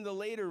rain and the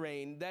later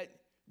rain, that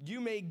you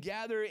may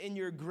gather in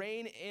your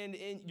grain and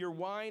in your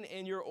wine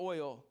and your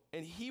oil.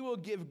 And he will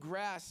give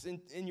grass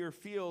in your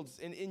fields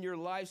and in your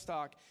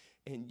livestock,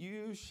 and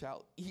you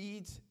shall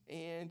eat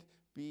and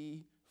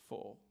be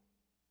full.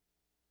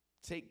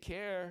 Take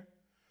care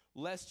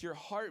lest your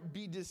heart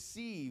be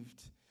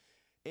deceived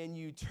and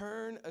you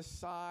turn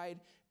aside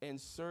and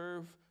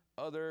serve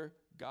other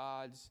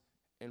gods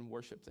and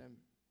worship them.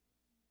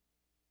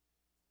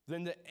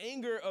 Then the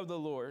anger of the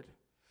Lord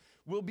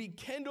will be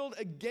kindled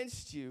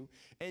against you,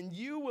 and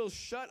you will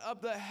shut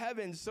up the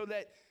heavens so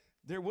that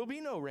there will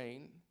be no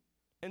rain,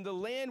 and the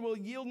land will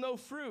yield no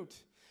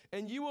fruit,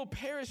 and you will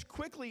perish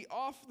quickly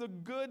off the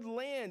good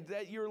land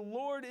that your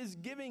Lord is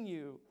giving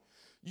you.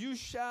 You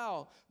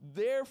shall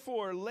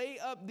therefore lay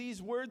up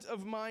these words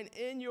of mine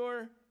in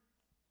your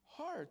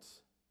heart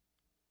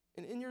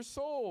and in your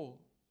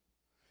soul,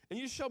 and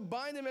you shall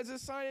bind them as a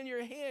sign in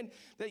your hand,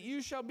 that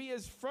you shall be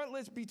as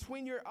frontlets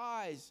between your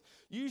eyes.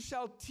 You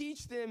shall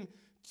teach them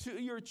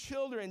to your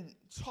children,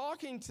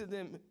 talking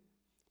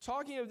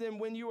of them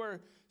when you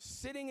are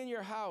sitting in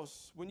your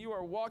house, when you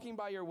are walking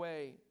by your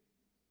way,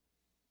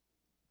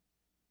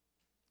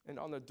 and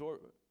on the door,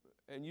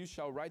 and you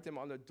shall write them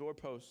on the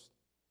doorposts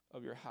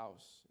of your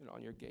house and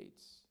on your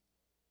gates,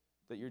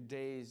 that your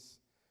days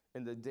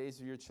and the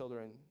days of your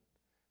children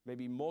may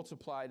be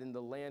multiplied in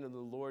the land of the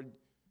Lord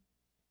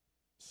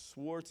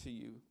swore to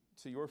you,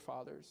 to your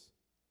fathers,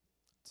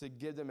 to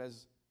give them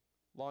as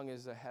long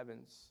as the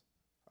heavens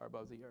are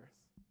above the earth.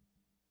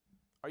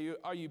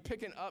 Are you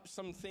picking up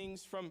some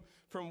things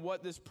from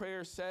what this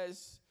prayer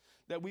says?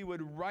 That we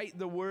would write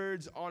the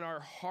words on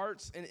our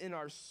hearts and in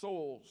our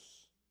souls.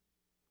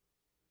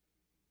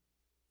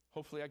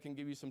 Hopefully I can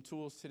give you some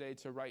tools today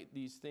to write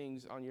these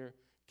things on your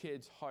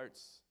kids'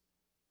 hearts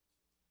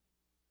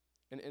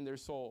and in their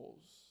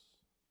souls.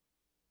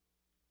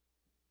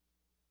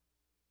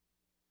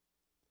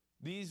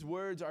 These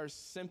words are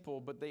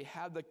simple, but they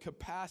have the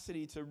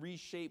capacity to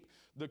reshape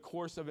the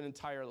course of an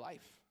entire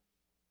life.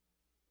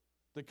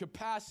 The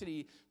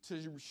capacity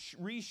to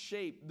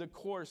reshape the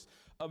course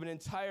of an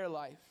entire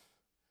life.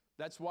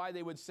 That's why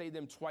they would say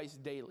them twice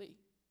daily.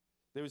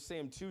 They would say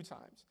them 2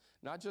 times,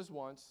 not just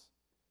once.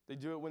 They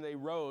do it when they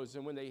rose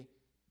and when they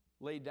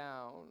lay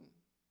down.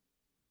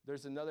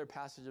 There's another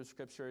passage of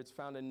scripture. It's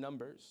found in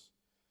Numbers,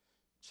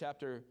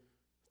 chapter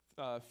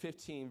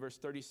 15, verse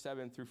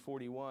 37 through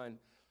 41.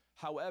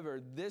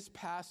 However, this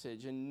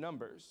passage in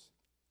Numbers,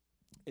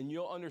 and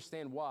you'll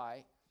understand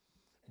why,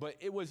 but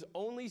it was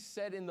only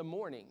said in the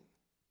morning.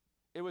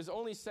 It was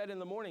only said in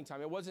the morning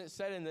time. It wasn't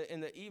said in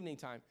the evening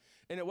time.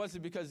 And it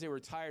wasn't because they were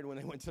tired when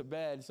they went to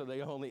bed, so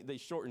they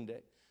shortened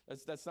it.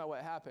 That's not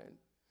what happened.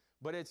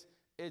 But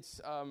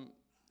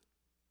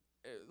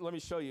let me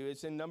show you.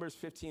 It's in Numbers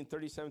 15,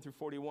 37 through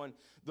 41.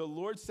 The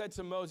Lord said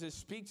to Moses,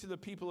 "Speak to the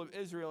people of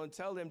Israel and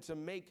tell them to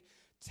make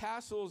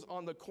tassels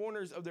on the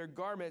corners of their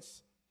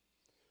garments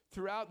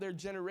throughout their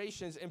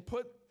generations, and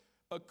put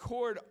a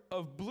cord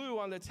of blue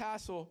on the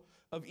tassel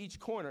of each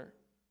corner.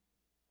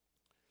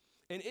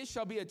 And it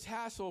shall be a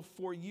tassel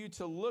for you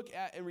to look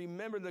at and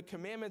remember the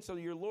commandments of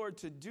your Lord,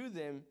 to do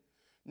them,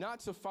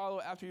 not to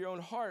follow after your own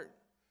heart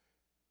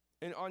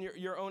and on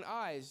your own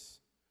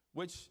eyes,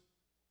 which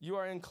you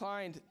are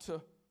inclined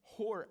to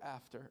whore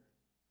after."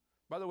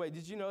 By the way,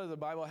 did you know that the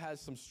Bible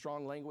has some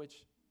strong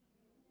language?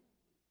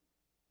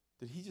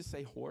 Did he just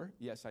say whore?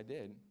 Yes, I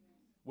did.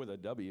 With a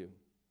W,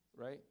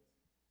 right?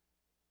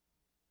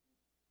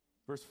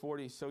 Verse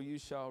 40, "So you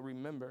shall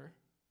remember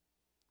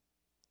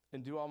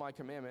and do all my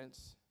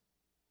commandments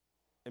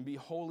and be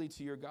holy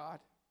to your God.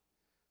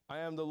 I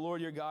am the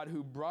Lord your God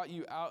who brought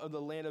you out of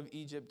the land of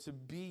Egypt to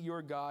be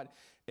your God,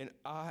 and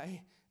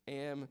I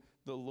am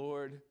the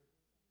Lord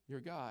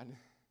your God."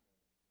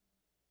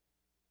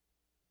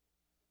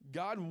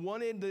 God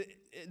wanted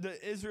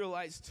the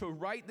Israelites to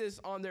write this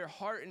on their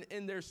heart and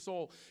in their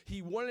soul.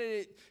 He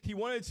wanted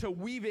to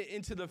weave it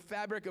into the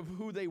fabric of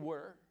who they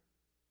were.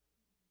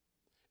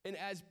 And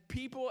as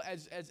people,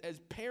 as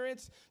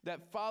parents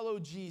that follow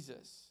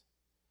Jesus,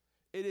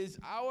 it is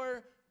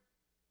our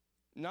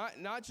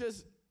not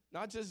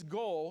just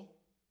goal,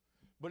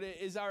 but it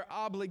is our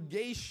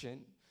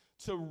obligation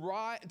to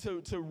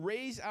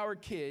raise our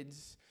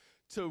kids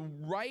to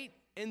write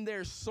in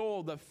their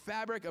soul the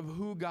fabric of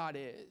who God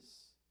is.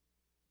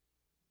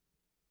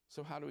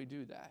 So how do we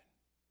do that?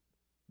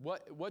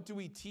 What do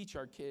we teach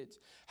our kids?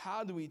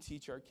 How do we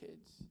teach our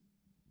kids?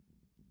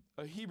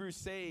 A Hebrew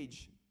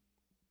sage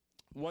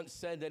once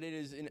said that it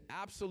is an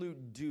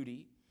absolute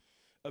duty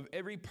of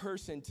every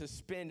person to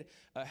spend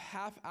a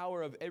half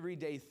hour of every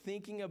day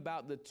thinking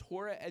about the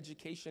Torah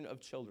education of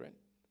children,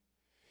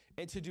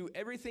 and to do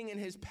everything in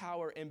his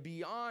power and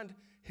beyond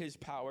his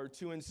power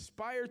to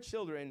inspire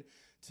children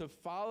to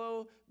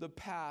follow the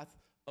path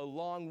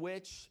along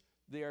which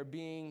they are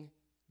being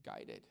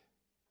guided.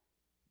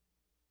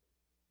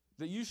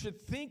 That you should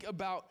think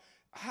about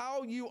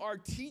how you are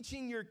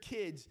teaching your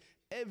kids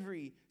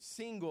every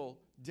single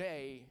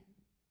day.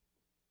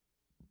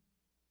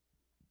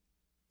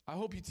 I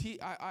hope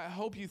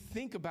you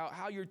think about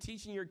how you're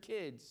teaching your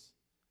kids.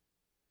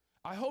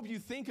 I hope you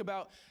think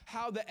about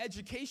how the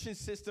education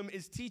system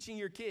is teaching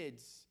your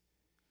kids.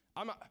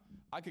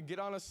 I could get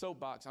on a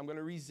soapbox. I'm going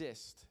to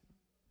resist,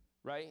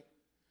 right?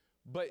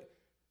 But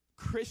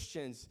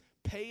Christians,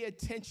 pay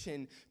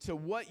attention to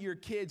what your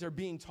kids are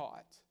being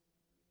taught.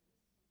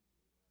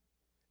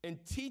 And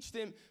teach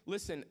them,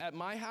 listen, at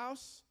my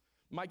house,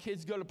 my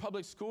kids go to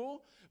public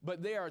school,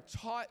 but they are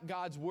taught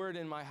God's word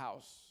in my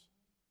house.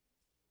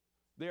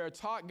 They are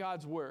taught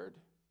God's word.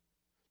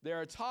 They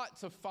are taught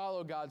to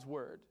follow God's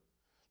word.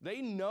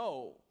 They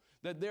know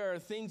that there are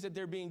things that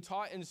they're being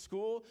taught in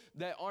school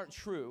that aren't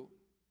true,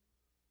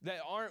 that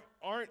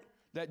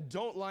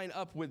don't line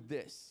up with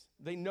this.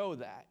 They know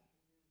that.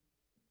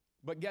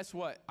 But guess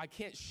what? I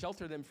can't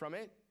shelter them from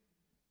it.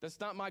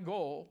 That's not my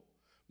goal.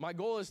 My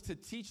goal is to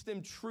teach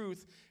them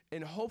truth,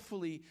 and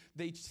hopefully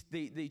they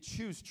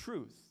choose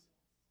truth.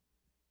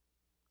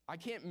 I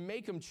can't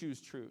make them choose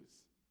truth,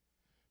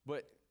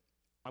 but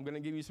I'm going to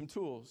give you some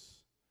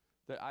tools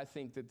that I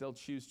think that they'll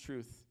choose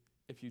truth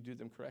if you do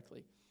them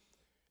correctly.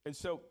 And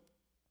so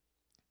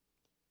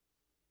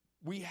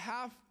we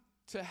have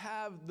to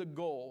have the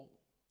goal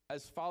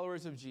as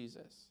followers of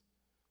Jesus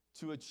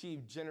to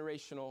achieve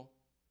generational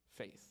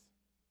faith.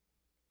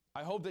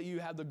 I hope that you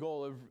have the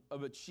goal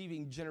of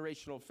achieving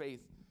generational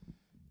faith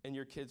in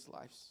your kids'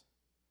 lives.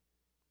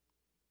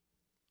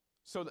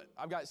 So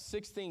I've got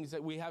 6 things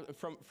that we have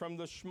from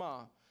the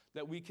Shema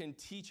that we can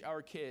teach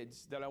our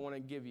kids that I want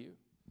to give you.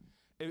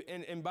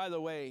 And by the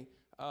way,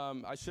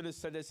 I should have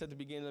said this at the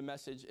beginning of the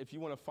message. If you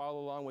want to follow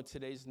along with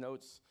today's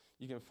notes,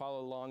 you can follow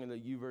along in the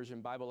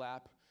YouVersion Bible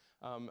app.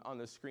 On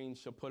the screen,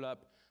 she'll put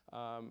up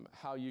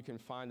how you can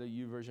find the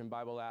YouVersion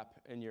Bible app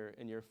in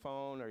your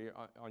phone or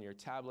on your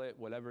tablet,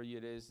 whatever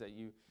it is that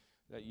you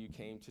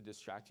came to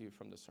distract you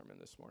from the sermon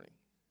this morning.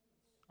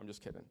 I'm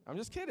just kidding.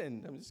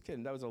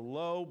 That was a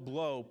low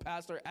blow.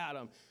 Pastor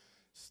Adam,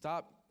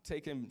 stop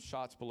taking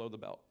shots below the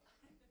belt.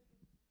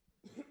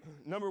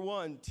 Number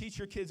 1, teach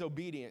your kids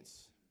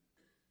obedience.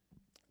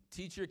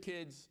 Teach your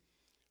kids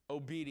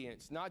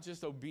obedience, not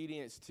just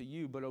obedience to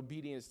you, but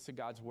obedience to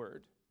God's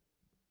word.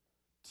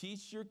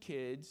 Teach your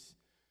kids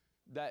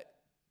that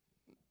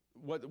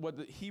what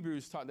the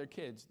Hebrews taught their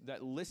kids,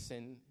 that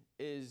listen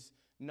is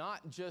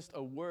not just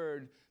a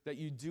word that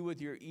you do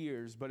with your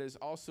ears, but is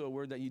also a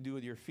word that you do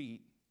with your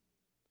feet.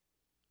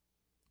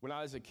 When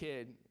I was a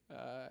kid,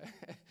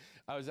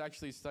 I was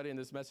actually studying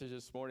this message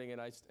this morning, and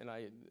I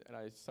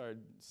started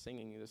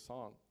singing this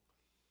song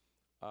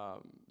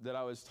that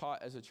I was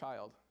taught as a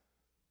child.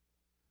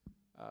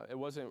 It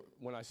wasn't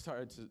when I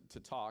started to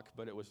talk,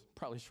 but it was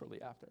probably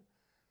shortly after.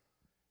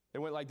 It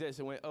went like this.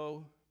 It went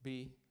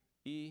O-B-E-D-I-E-N-C-E.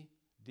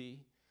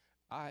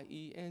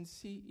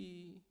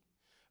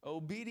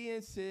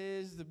 Obedience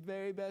is the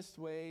very best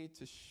way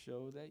to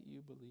show that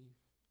you believe.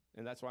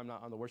 And that's why I'm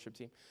not on the worship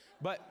team.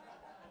 But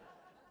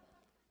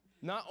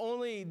not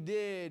only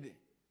did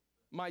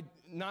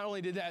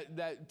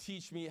that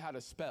teach me how to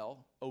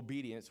spell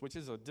obedience, which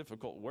is a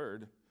difficult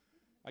word.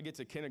 I get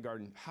to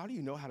kindergarten. How do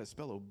you know how to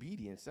spell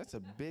obedience? That's a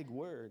big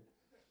word.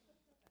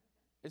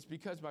 It's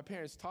because my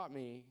parents taught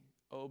me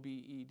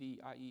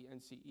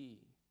O-B-E-D-I-E-N-C-E.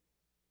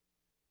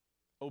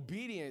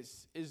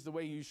 Obedience is the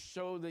way you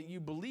show that you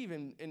believe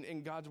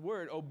in God's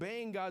word.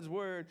 Obeying God's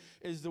word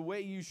is the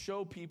way you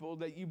show people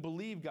that you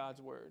believe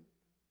God's word,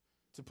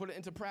 to put it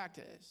into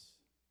practice.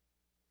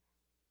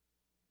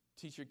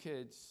 Teach your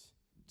kids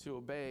to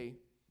obey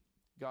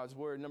God's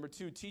word. Number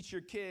 2, teach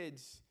your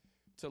kids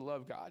to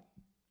love God.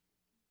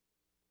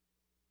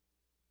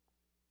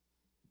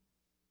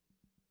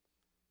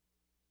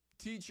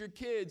 Teach your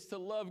kids to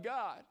love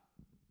God.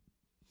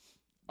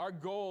 Our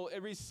goal,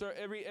 every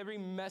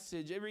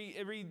message,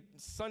 every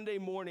Sunday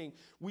morning,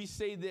 we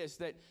say this,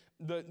 that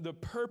the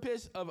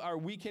purpose of our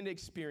weekend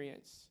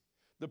experience,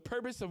 the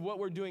purpose of what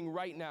we're doing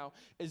right now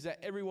is that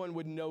everyone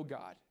would know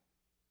God.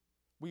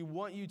 We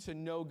want you to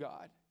know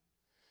God.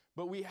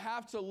 But we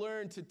have to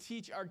learn to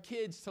teach our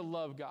kids to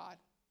love God,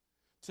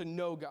 to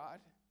know God.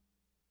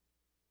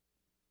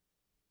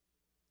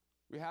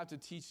 We have to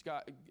teach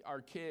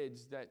our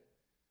kids that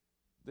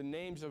the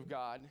names of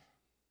God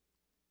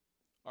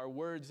are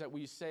words that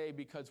we say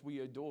because we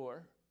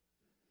adore,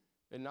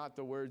 and not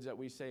the words that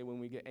we say when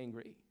we get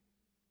angry.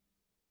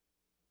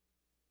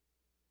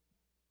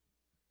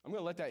 I'm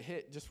going to let that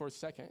hit just for a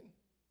second.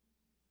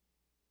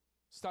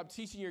 Stop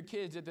teaching your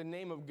kids that the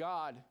name of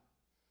God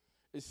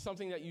is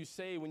something that you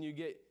say when you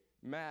get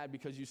mad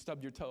because you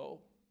stubbed your toe.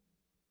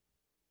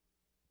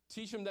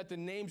 Teach them that the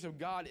names of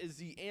God is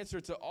the answer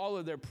to all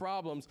of their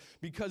problems,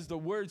 because the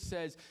word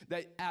says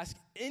that ask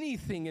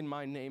anything in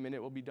my name and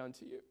it will be done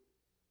to you.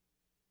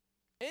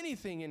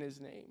 Anything in his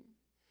name.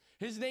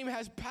 His name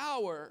has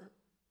power.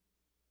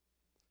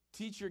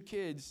 Teach your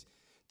kids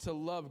to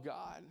love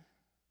God.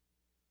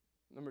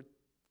 Number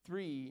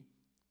 3,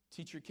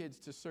 teach your kids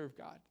to serve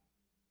God.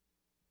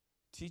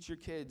 Teach your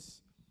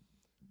kids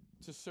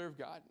to serve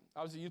God.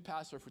 I was a youth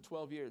pastor for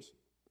 12 years.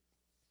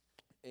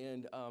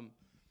 And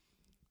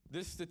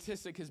this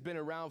statistic has been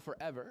around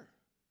forever.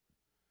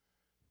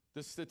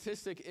 The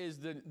statistic is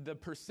the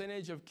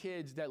percentage of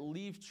kids that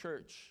leave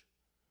church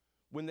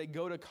when they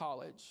go to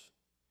college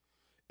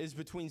is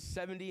between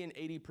 70 and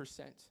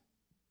 80%.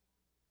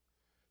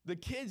 The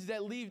kids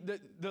that leave,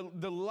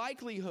 the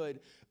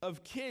likelihood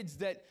of kids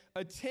that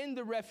attend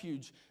the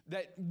refuge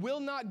that will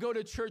not go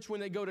to church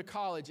when they go to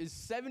college is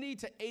 70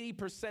 to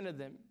 80% of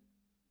them.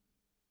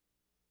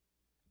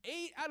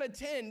 8 out of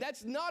 10,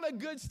 that's not a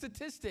good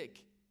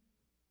statistic.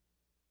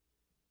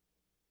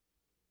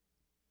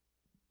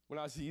 When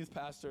I was a youth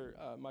pastor,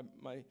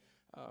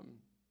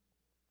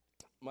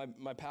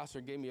 my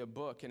pastor gave me a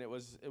book, and it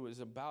was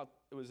about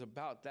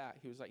that.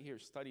 He was like, "Here,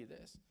 study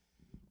this.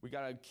 We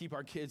got to keep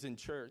our kids in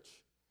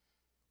church."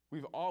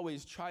 We've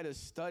always tried to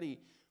study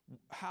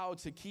how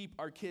to keep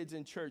our kids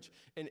in church.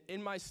 And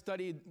in my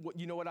study,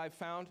 you know what I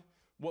found?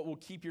 What will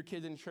keep your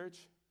kids in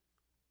church?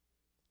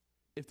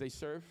 If they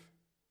serve.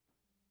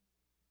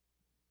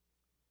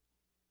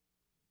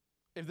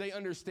 If they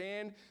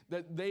understand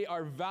that they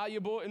are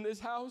valuable in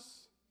this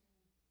house.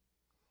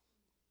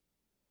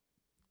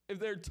 If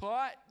they're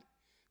taught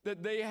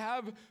that they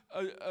have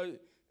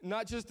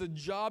not just a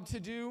job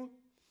to do,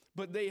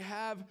 but they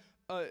have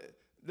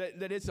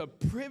that it's a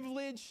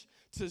privilege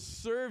to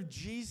serve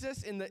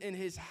Jesus in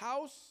his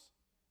house.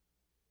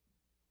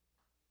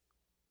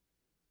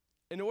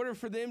 In order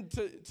for them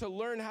to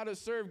learn how to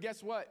serve,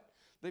 guess what?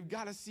 They've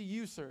got to see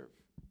you serve.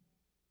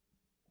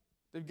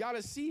 They've got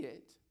to see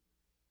it.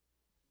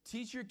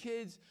 Teach your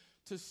kids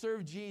to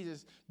serve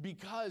Jesus,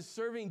 because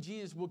serving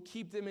Jesus will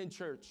keep them in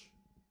church.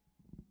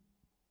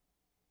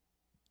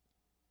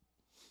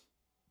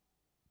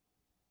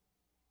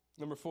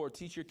 Number 4,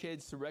 teach your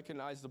kids to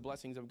recognize the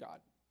blessings of God.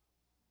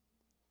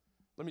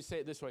 Let me say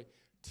it this way.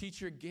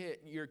 Teach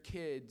your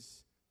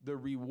kids the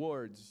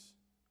rewards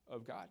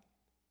of God.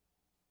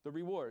 The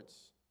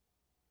rewards.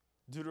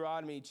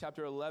 Deuteronomy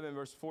chapter 11,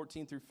 verse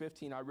 14 through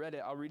 15. I read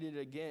it. I'll read it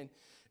again.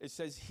 It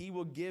says, "He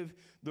will give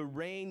the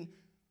rain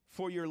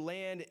for your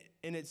land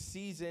in its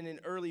season, and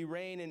early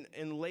rain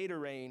and later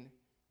rain,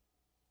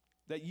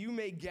 that you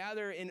may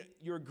gather in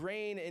your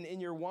grain and in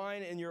your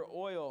wine and your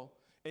oil.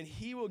 And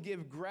he will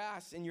give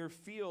grass in your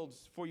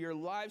fields for your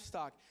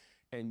livestock,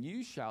 and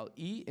you shall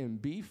eat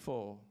and be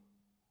full."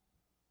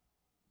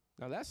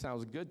 Now that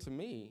sounds good to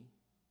me,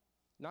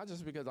 not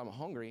just because I'm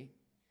hungry,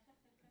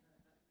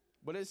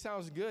 but it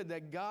sounds good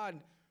that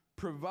God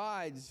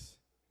provides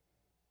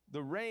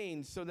the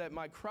rain so that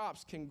my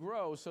crops can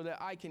grow, so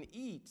that I can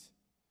eat.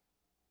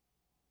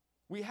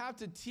 We have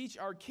to teach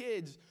our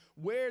kids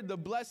where the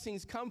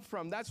blessings come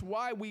from. That's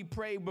why we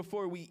pray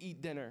before we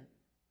eat dinner.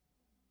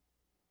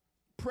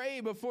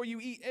 Pray before you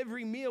eat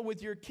every meal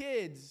with your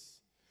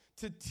kids,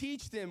 to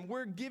teach them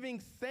we're giving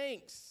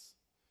thanks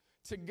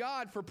to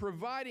God for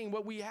providing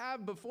what we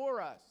have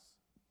before us.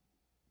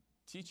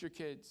 Teach your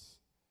kids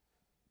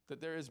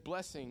that there is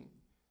blessing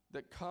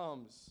that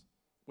comes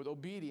with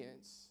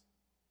obedience.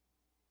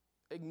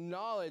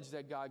 Acknowledge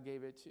that God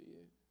gave it to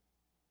you.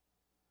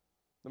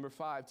 Number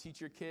 5, teach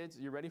your kids.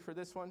 You ready for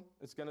this one?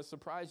 It's going to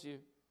surprise you.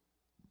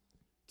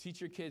 Teach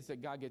your kids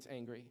that God gets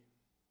angry.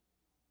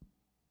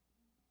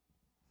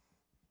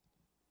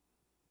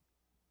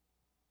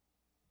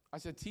 I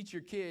said, teach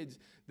your kids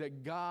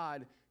that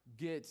God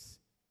gets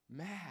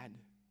mad.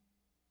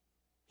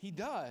 He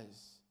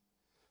does.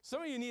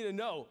 Some of you need to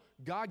know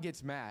God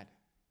gets mad.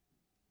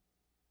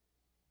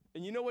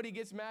 And you know what he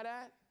gets mad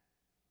at?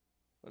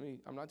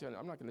 I'm not going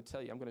to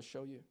tell you. I'm going to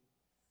show you.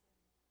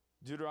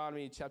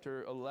 Deuteronomy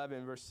chapter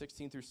 11, verse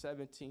 16 through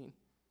 17.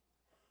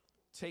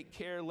 "Take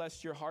care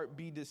lest your heart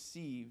be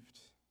deceived,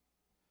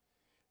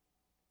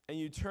 and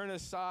you turn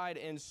aside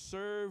and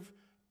serve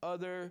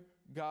other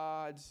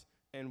gods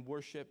and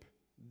worship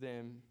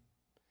them.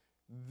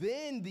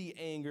 Then the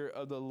anger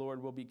of the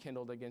Lord will be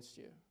kindled against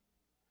you."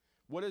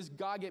 What does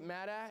God get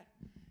mad at?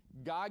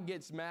 God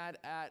gets mad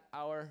at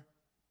our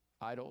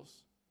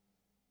idols.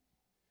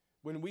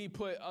 When we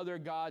put other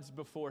gods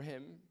before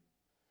him,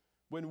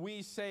 when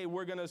we say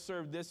we're going to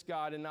serve this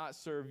God and not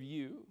serve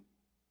you,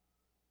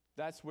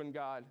 that's when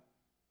God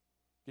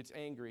gets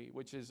angry,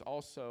 which is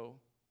also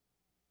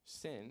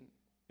sin.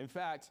 In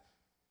fact,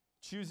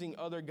 choosing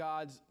other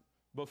gods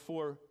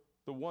before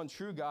the one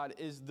true God,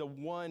 is the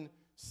one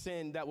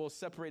sin that will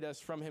separate us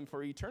from him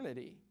for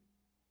eternity.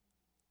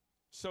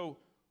 So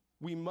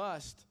we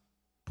must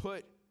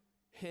put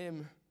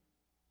him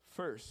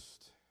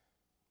first.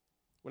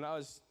 When I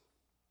was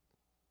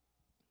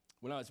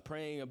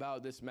praying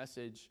about this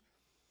message,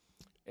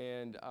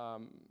 and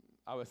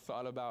I was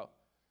thought about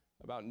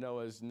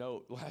Noah's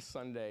note last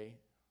Sunday,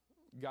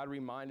 God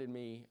reminded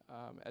me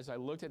as I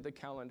looked at the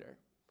calendar.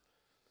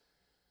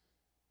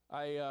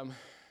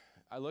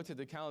 I looked at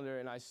the calendar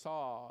and I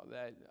saw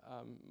that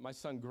my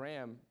son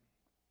Graham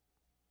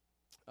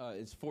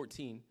is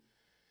 14,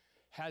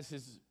 has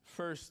his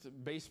first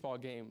baseball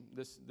game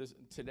this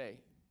today,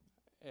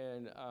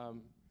 and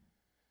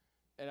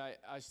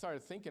I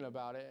started thinking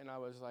about it, and I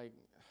was like,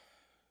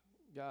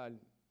 God,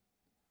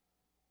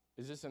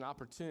 is this an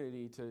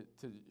opportunity to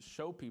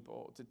show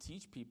people, to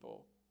teach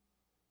people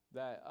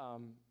that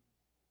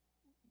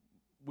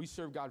we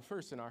serve God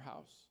first in our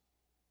house?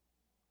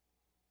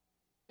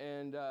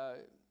 And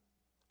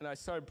I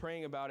started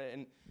praying about it,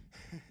 and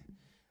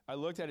I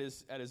looked at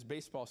his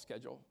baseball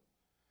schedule,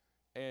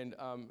 and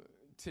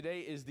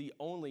today is the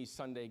only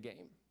Sunday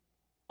game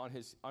on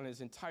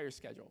his entire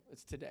schedule.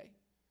 It's today,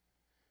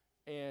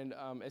 and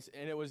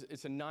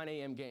it's a 9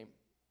 a.m. game,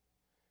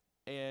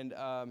 and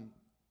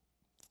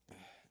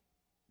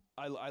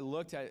I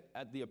looked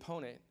at the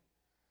opponent,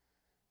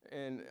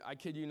 and I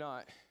kid you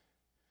not,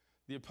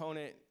 the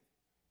opponent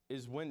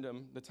is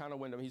Wyndham, the town of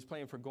Wyndham. He's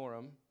playing for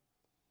Gorham.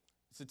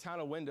 It's the town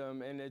of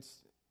Wyndham, and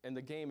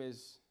the game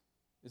is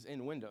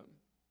in Wyndham.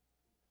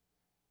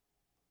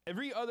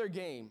 Every other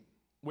game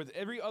with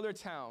every other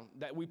town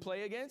that we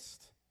play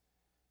against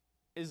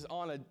is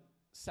on a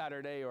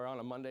Saturday or on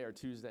a Monday or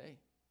Tuesday.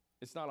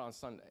 It's not on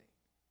Sunday.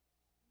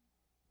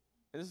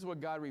 And this is what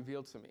God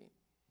revealed to me.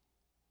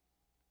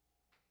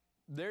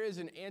 There is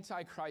an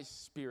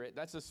antichrist spirit.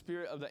 That's the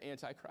spirit of the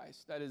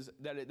antichrist.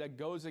 That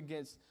goes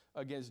against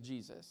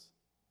Jesus.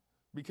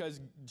 Because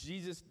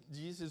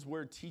Jesus'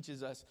 word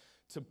teaches us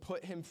to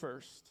put him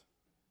first.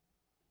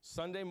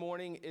 Sunday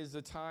morning is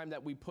the time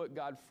that we put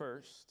God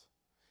first.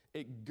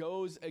 It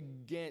goes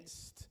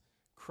against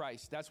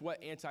Christ. That's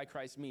what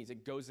antichrist means.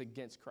 It goes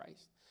against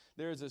Christ.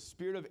 There is a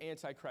spirit of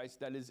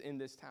antichrist that is in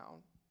this town.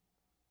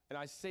 And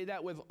I say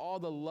that with all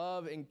the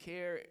love and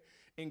care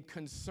and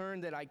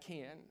concern that I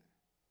can.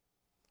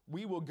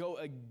 We will go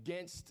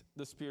against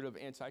the spirit of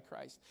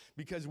antichrist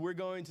because we're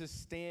going to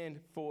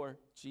stand for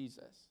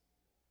Jesus.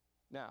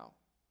 Now,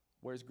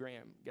 where's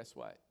Graham? Guess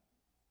what?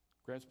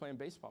 Graham's playing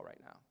baseball right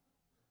now.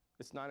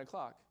 It's 9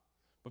 o'clock.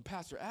 But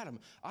Pastor Adam,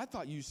 I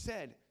thought you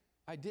said,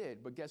 I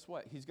did, but guess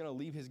what? He's going to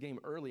leave his game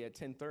early at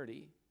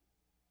 10:30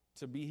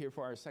 to be here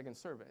for our second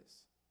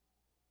service.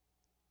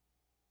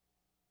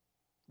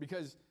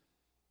 Because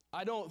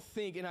I don't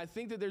think, and I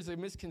think that there's a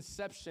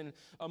misconception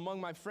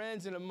among my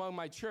friends and among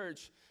my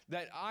church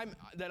that I'm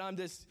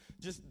this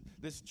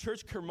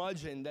church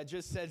curmudgeon that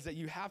just says that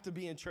you have to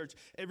be in church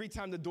every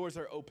time the doors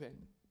are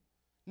open.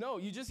 No,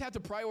 you just have to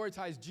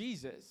prioritize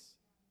Jesus.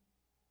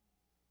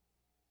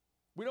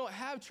 We don't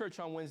have church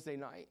on Wednesday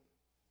night.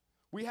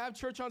 We have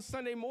church on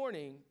Sunday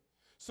morning.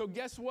 So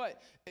guess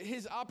what?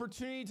 His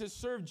opportunity to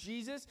serve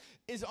Jesus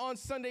is on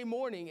Sunday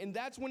morning, and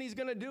that's when he's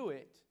going to do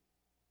it.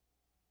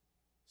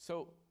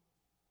 So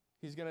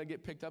he's going to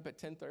get picked up at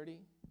 10:30.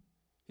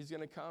 He's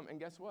going to come, and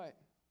guess what?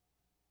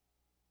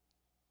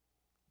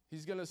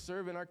 He's going to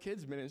serve in our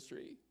kids'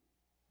 ministry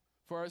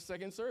for our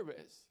second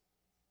service.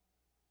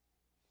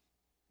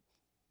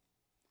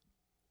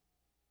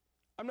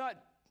 I'm not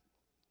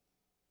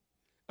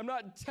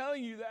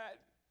telling you that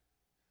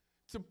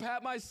to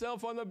pat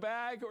myself on the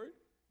back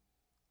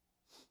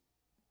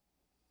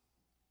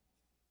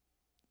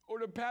or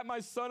to pat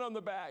my son on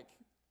the back.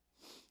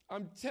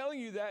 I'm telling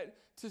you that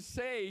to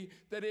say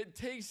that it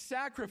takes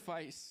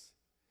sacrifice.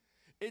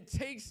 It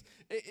takes,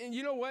 and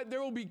you know what? There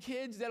will be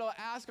kids that'll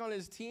ask on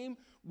his team,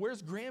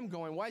 where's Graham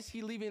going? Why is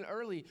he leaving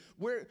early?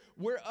 We're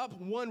up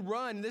one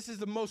run. This is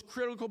the most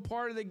critical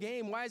part of the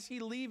game. Why is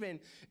he leaving?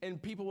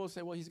 And people will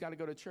say, well, he's got to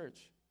go to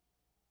church.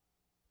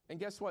 And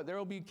guess what? There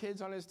will be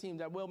kids on his team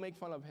that will make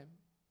fun of him.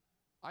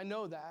 I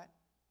know that.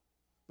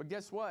 But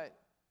guess what?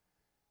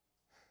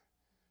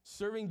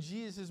 Serving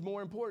Jesus is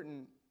more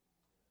important.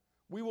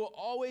 We will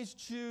always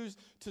choose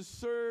to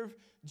serve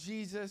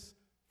Jesus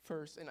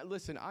first. And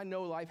listen, I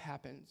know life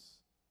happens.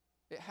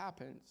 It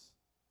happens.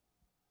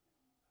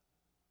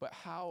 But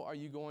how are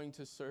you going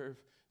to serve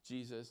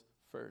Jesus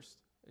first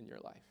in your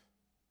life?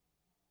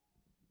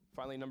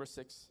 Finally, number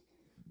 6,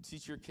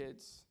 teach your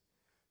kids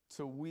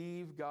to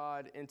weave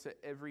God into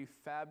every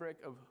fabric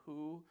of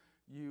who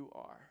you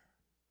are.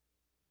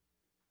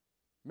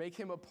 Make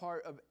him a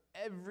part of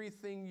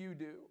everything you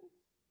do.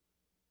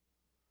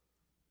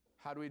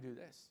 How do we do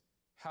this?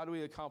 How do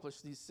we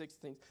accomplish these 6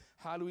 things?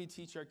 How do we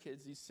teach our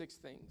kids these 6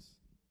 things?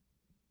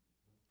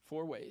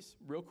 4 ways,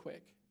 real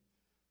quick.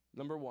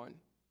 Number 1,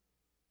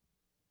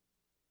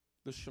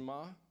 the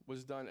Shema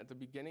was done at the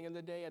beginning of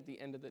the day, at the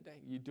end of the day.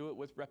 You do it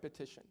with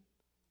repetition.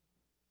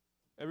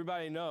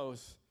 Everybody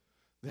knows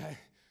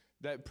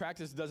that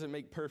practice doesn't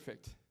make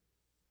perfect.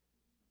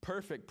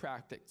 Imperfect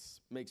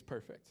practice makes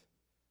perfect.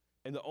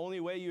 And the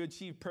only way you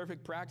achieve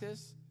perfect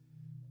practice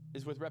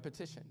is with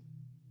repetition.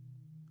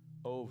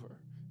 Over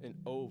and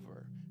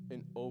over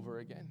and over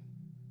again.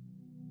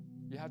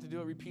 You have to do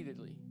it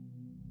repeatedly.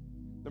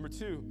 Number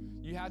 2,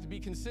 you have to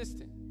be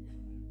consistent.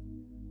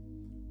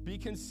 Be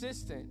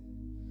consistent.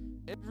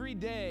 Every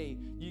day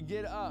you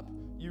get up,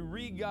 you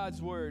read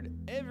God's word.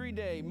 Every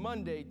day,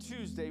 Monday,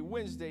 Tuesday,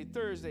 Wednesday,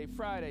 Thursday,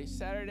 Friday,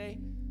 Saturday,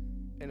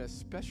 and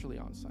especially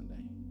on Sunday.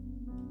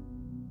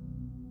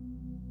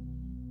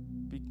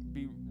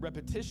 Be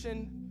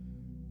repetition,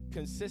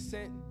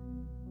 consistent.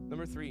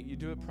 Number 3, you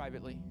do it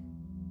privately.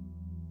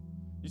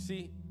 You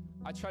see,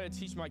 I try to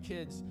teach my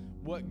kids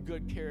what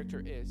good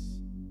character is.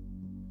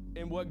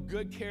 And what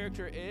good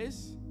character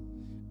is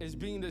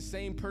being the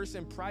same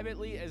person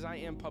privately as I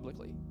am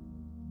publicly.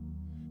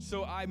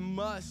 So I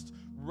must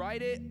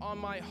write it on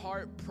my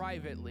heart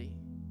privately.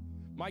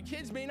 My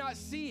kids may not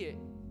see it,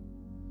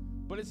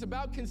 but it's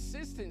about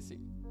consistency.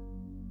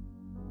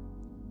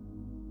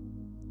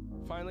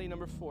 Finally,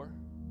 number 4,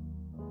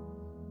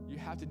 you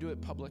have to do it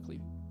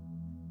publicly.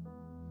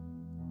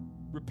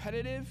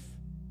 Repetitive,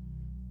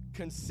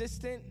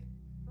 consistent,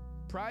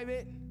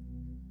 private,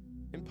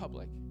 and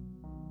public.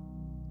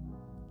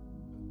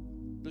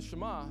 The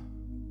Shema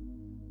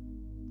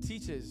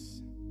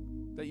teaches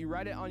that you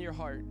write it on your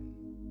heart.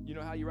 You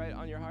know how you write it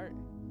on your heart?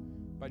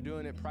 By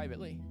doing it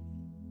privately.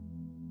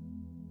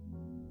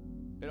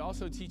 It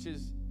also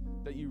teaches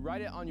that you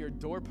write it on your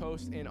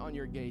doorpost and on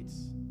your gates.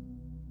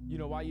 You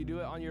know why you do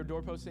it on your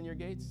doorpost and your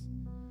gates?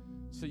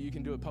 So you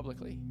can do it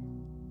publicly.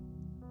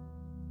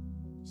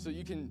 So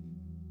you can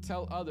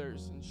tell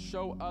others and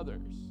show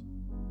others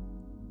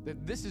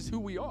that this is who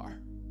we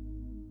are.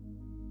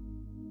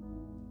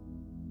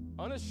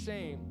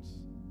 Unashamed,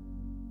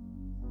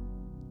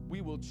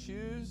 we will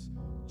choose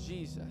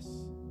Jesus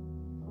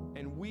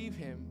and weave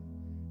him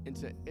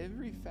into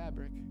every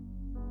fabric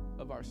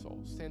of our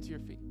soul. Stand to your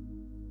feet.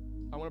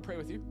 I want to pray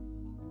with you.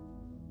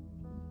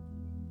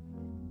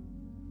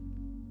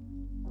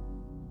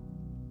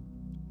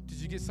 Did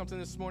you get something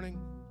this morning?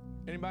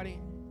 Anybody?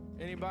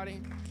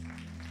 Anybody?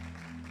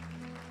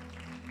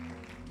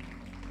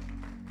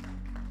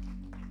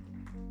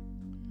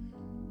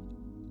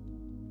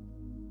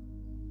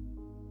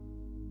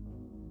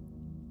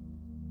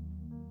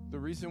 The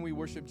reason we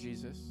worship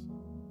Jesus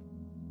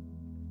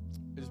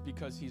is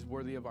because he's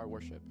worthy of our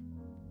worship.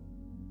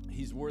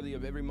 He's worthy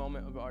of every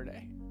moment of our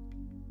day.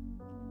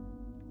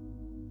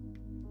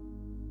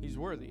 He's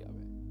worthy of it.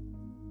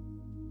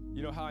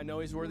 You know how I know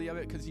he's worthy of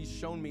it? Because he's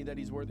shown me that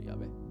he's worthy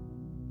of it.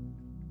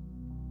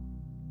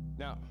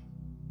 Now,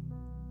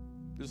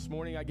 this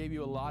morning I gave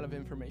you a lot of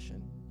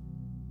information.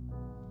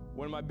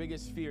 One of my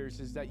biggest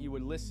fears is that you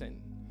would listen,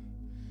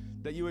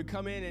 that you would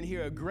come in and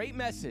hear a great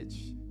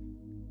message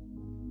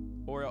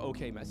or an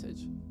okay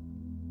message,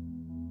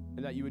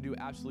 and that you would do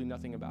absolutely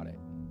nothing about it.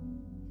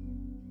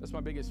 That's my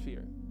biggest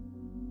fear.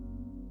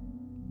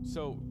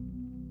 So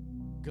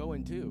go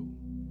and do.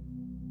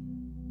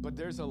 But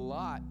there's a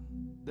lot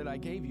that I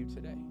gave you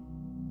today.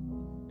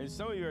 And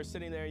some of you are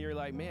sitting there and you're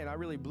like, man, I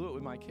really blew it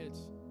with my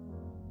kids.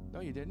 No,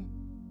 you didn't.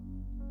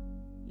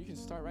 You can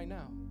start right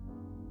now.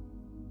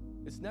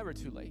 It's never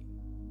too late.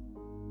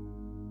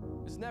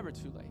 It's never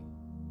too late.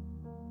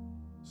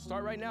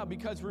 Start right now,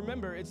 because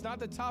remember, it's not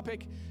the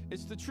topic,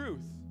 it's the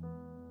truth.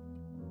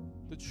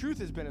 The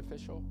truth is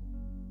beneficial.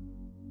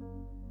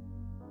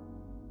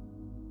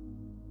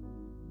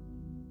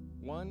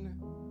 One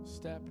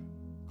step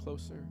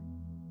closer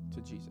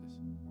to Jesus.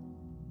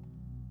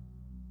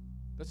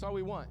 That's all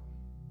we want.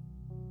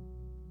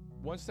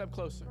 One step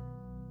closer.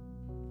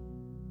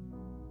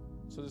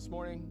 So this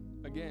morning,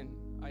 again,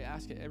 I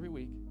ask it every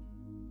week,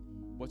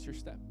 what's your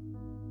step?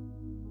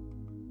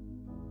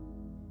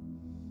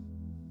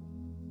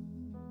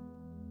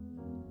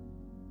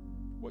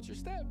 What's your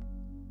step?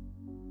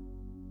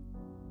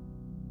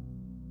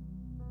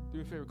 Do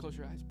me a favor, close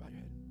your eyes, bow your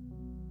head.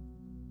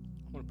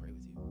 I want to pray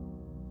with you.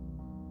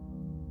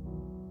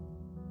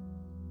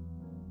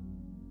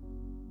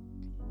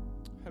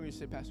 Have you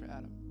say, Pastor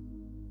Adam,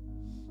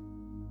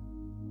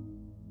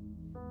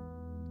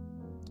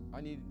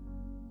 I need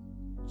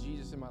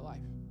Jesus in my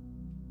life.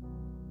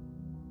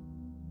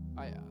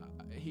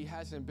 He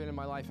hasn't been in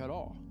my life at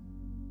all.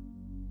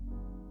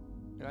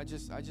 And I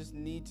just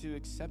need to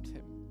accept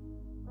him.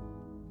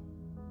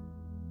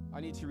 I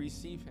need to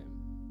receive him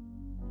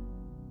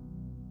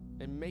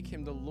and make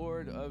him the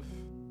Lord of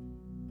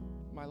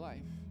my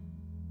life.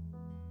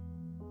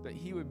 That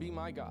he would be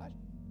my God.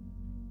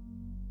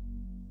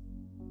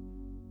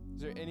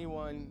 Is there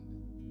anyone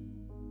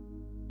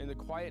in the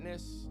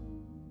quietness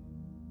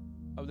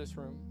of this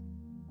room?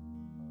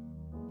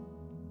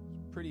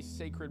 It's a pretty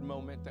sacred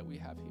moment that we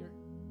have here.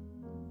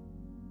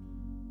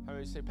 How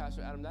many say,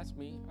 Pastor Adam, that's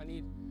me.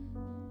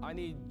 I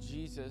need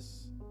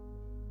Jesus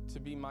to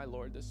be my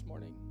Lord this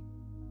morning.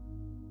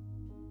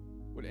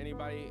 Would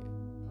anybody,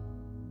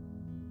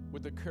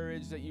 with the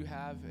courage that you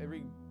have,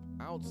 every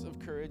ounce of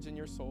courage in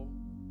your soul,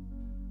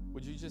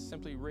 would you just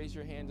simply raise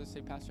your hand and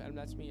say, Pastor Adam,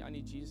 that's me. I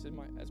need Jesus in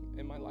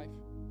my life.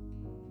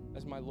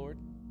 as my Lord?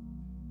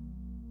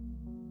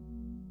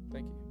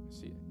 Thank you. I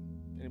see it.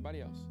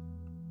 Anybody else?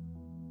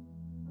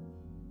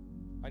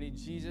 I need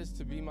Jesus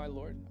to be my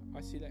Lord.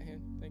 I see that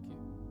hand. Thank you.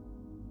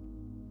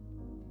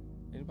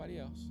 Anybody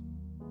else?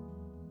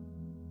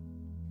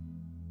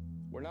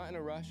 We're not in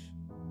a rush.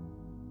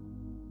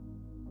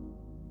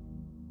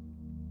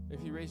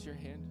 If you raise your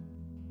hand,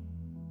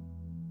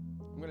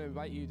 I'm going to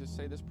invite you to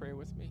say this prayer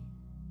with me.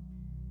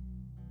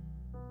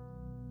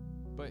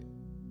 But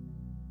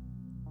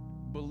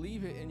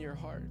believe it in your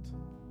heart.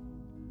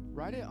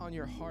 Write it on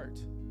your heart.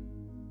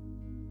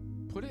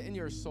 Put it in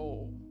your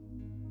soul.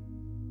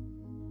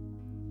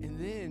 And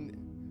then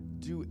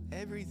do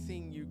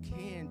everything you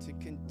can to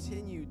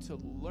continue to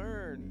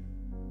learn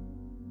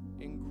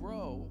and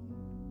grow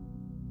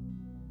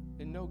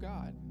and know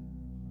God.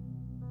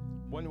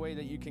 One way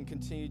that you can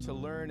continue to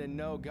learn and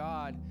know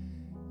God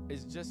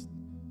is just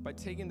by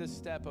taking the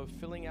step of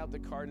filling out the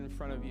card in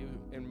front of you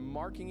and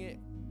marking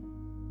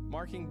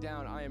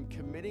down, I am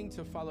committing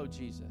to follow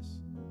Jesus.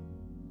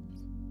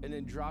 And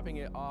then dropping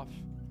it off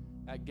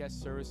at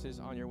guest services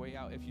on your way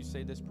out if you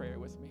say this prayer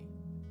with me.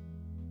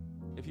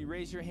 If you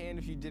raise your hand,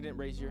 if you didn't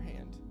raise your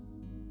hand,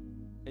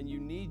 and you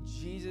need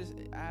Jesus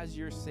as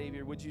your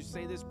Savior, would you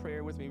say this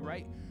prayer with me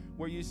right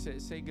where you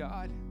sit? Say,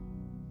 God,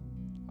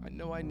 I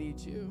know I need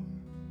you.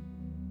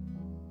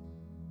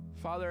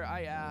 Father,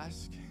 I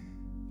ask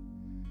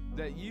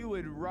that you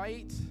would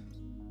write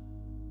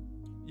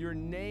your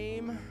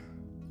name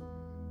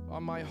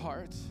on my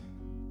heart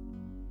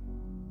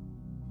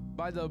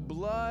by the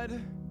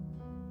blood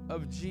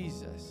of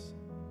Jesus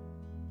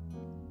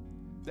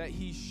that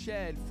he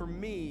shed for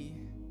me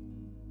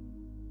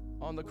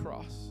on the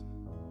cross.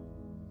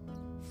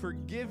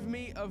 Forgive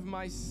me of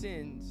my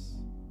sins.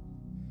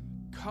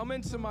 Come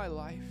into my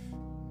life.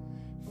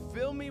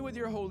 Fill me with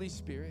your Holy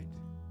Spirit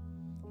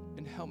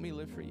and help me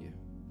live for you.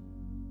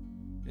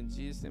 In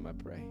Jesus' name I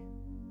pray.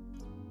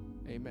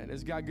 Amen.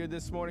 Is God good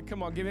this morning?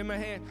 Come on, give him a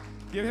hand.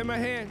 Give him a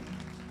hand.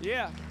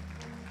 Yeah.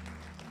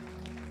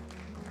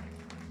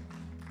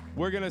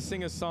 We're going to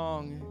sing a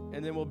song,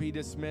 and then we'll be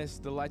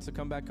dismissed. The lights will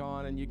come back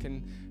on, and you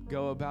can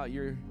go about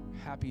your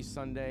happy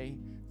Sunday.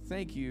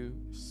 Thank you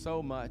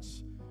so much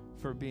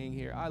for being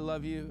here. I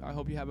love you. I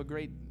hope you have a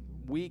great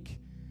week,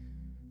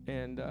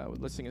 and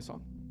let's sing a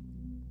song.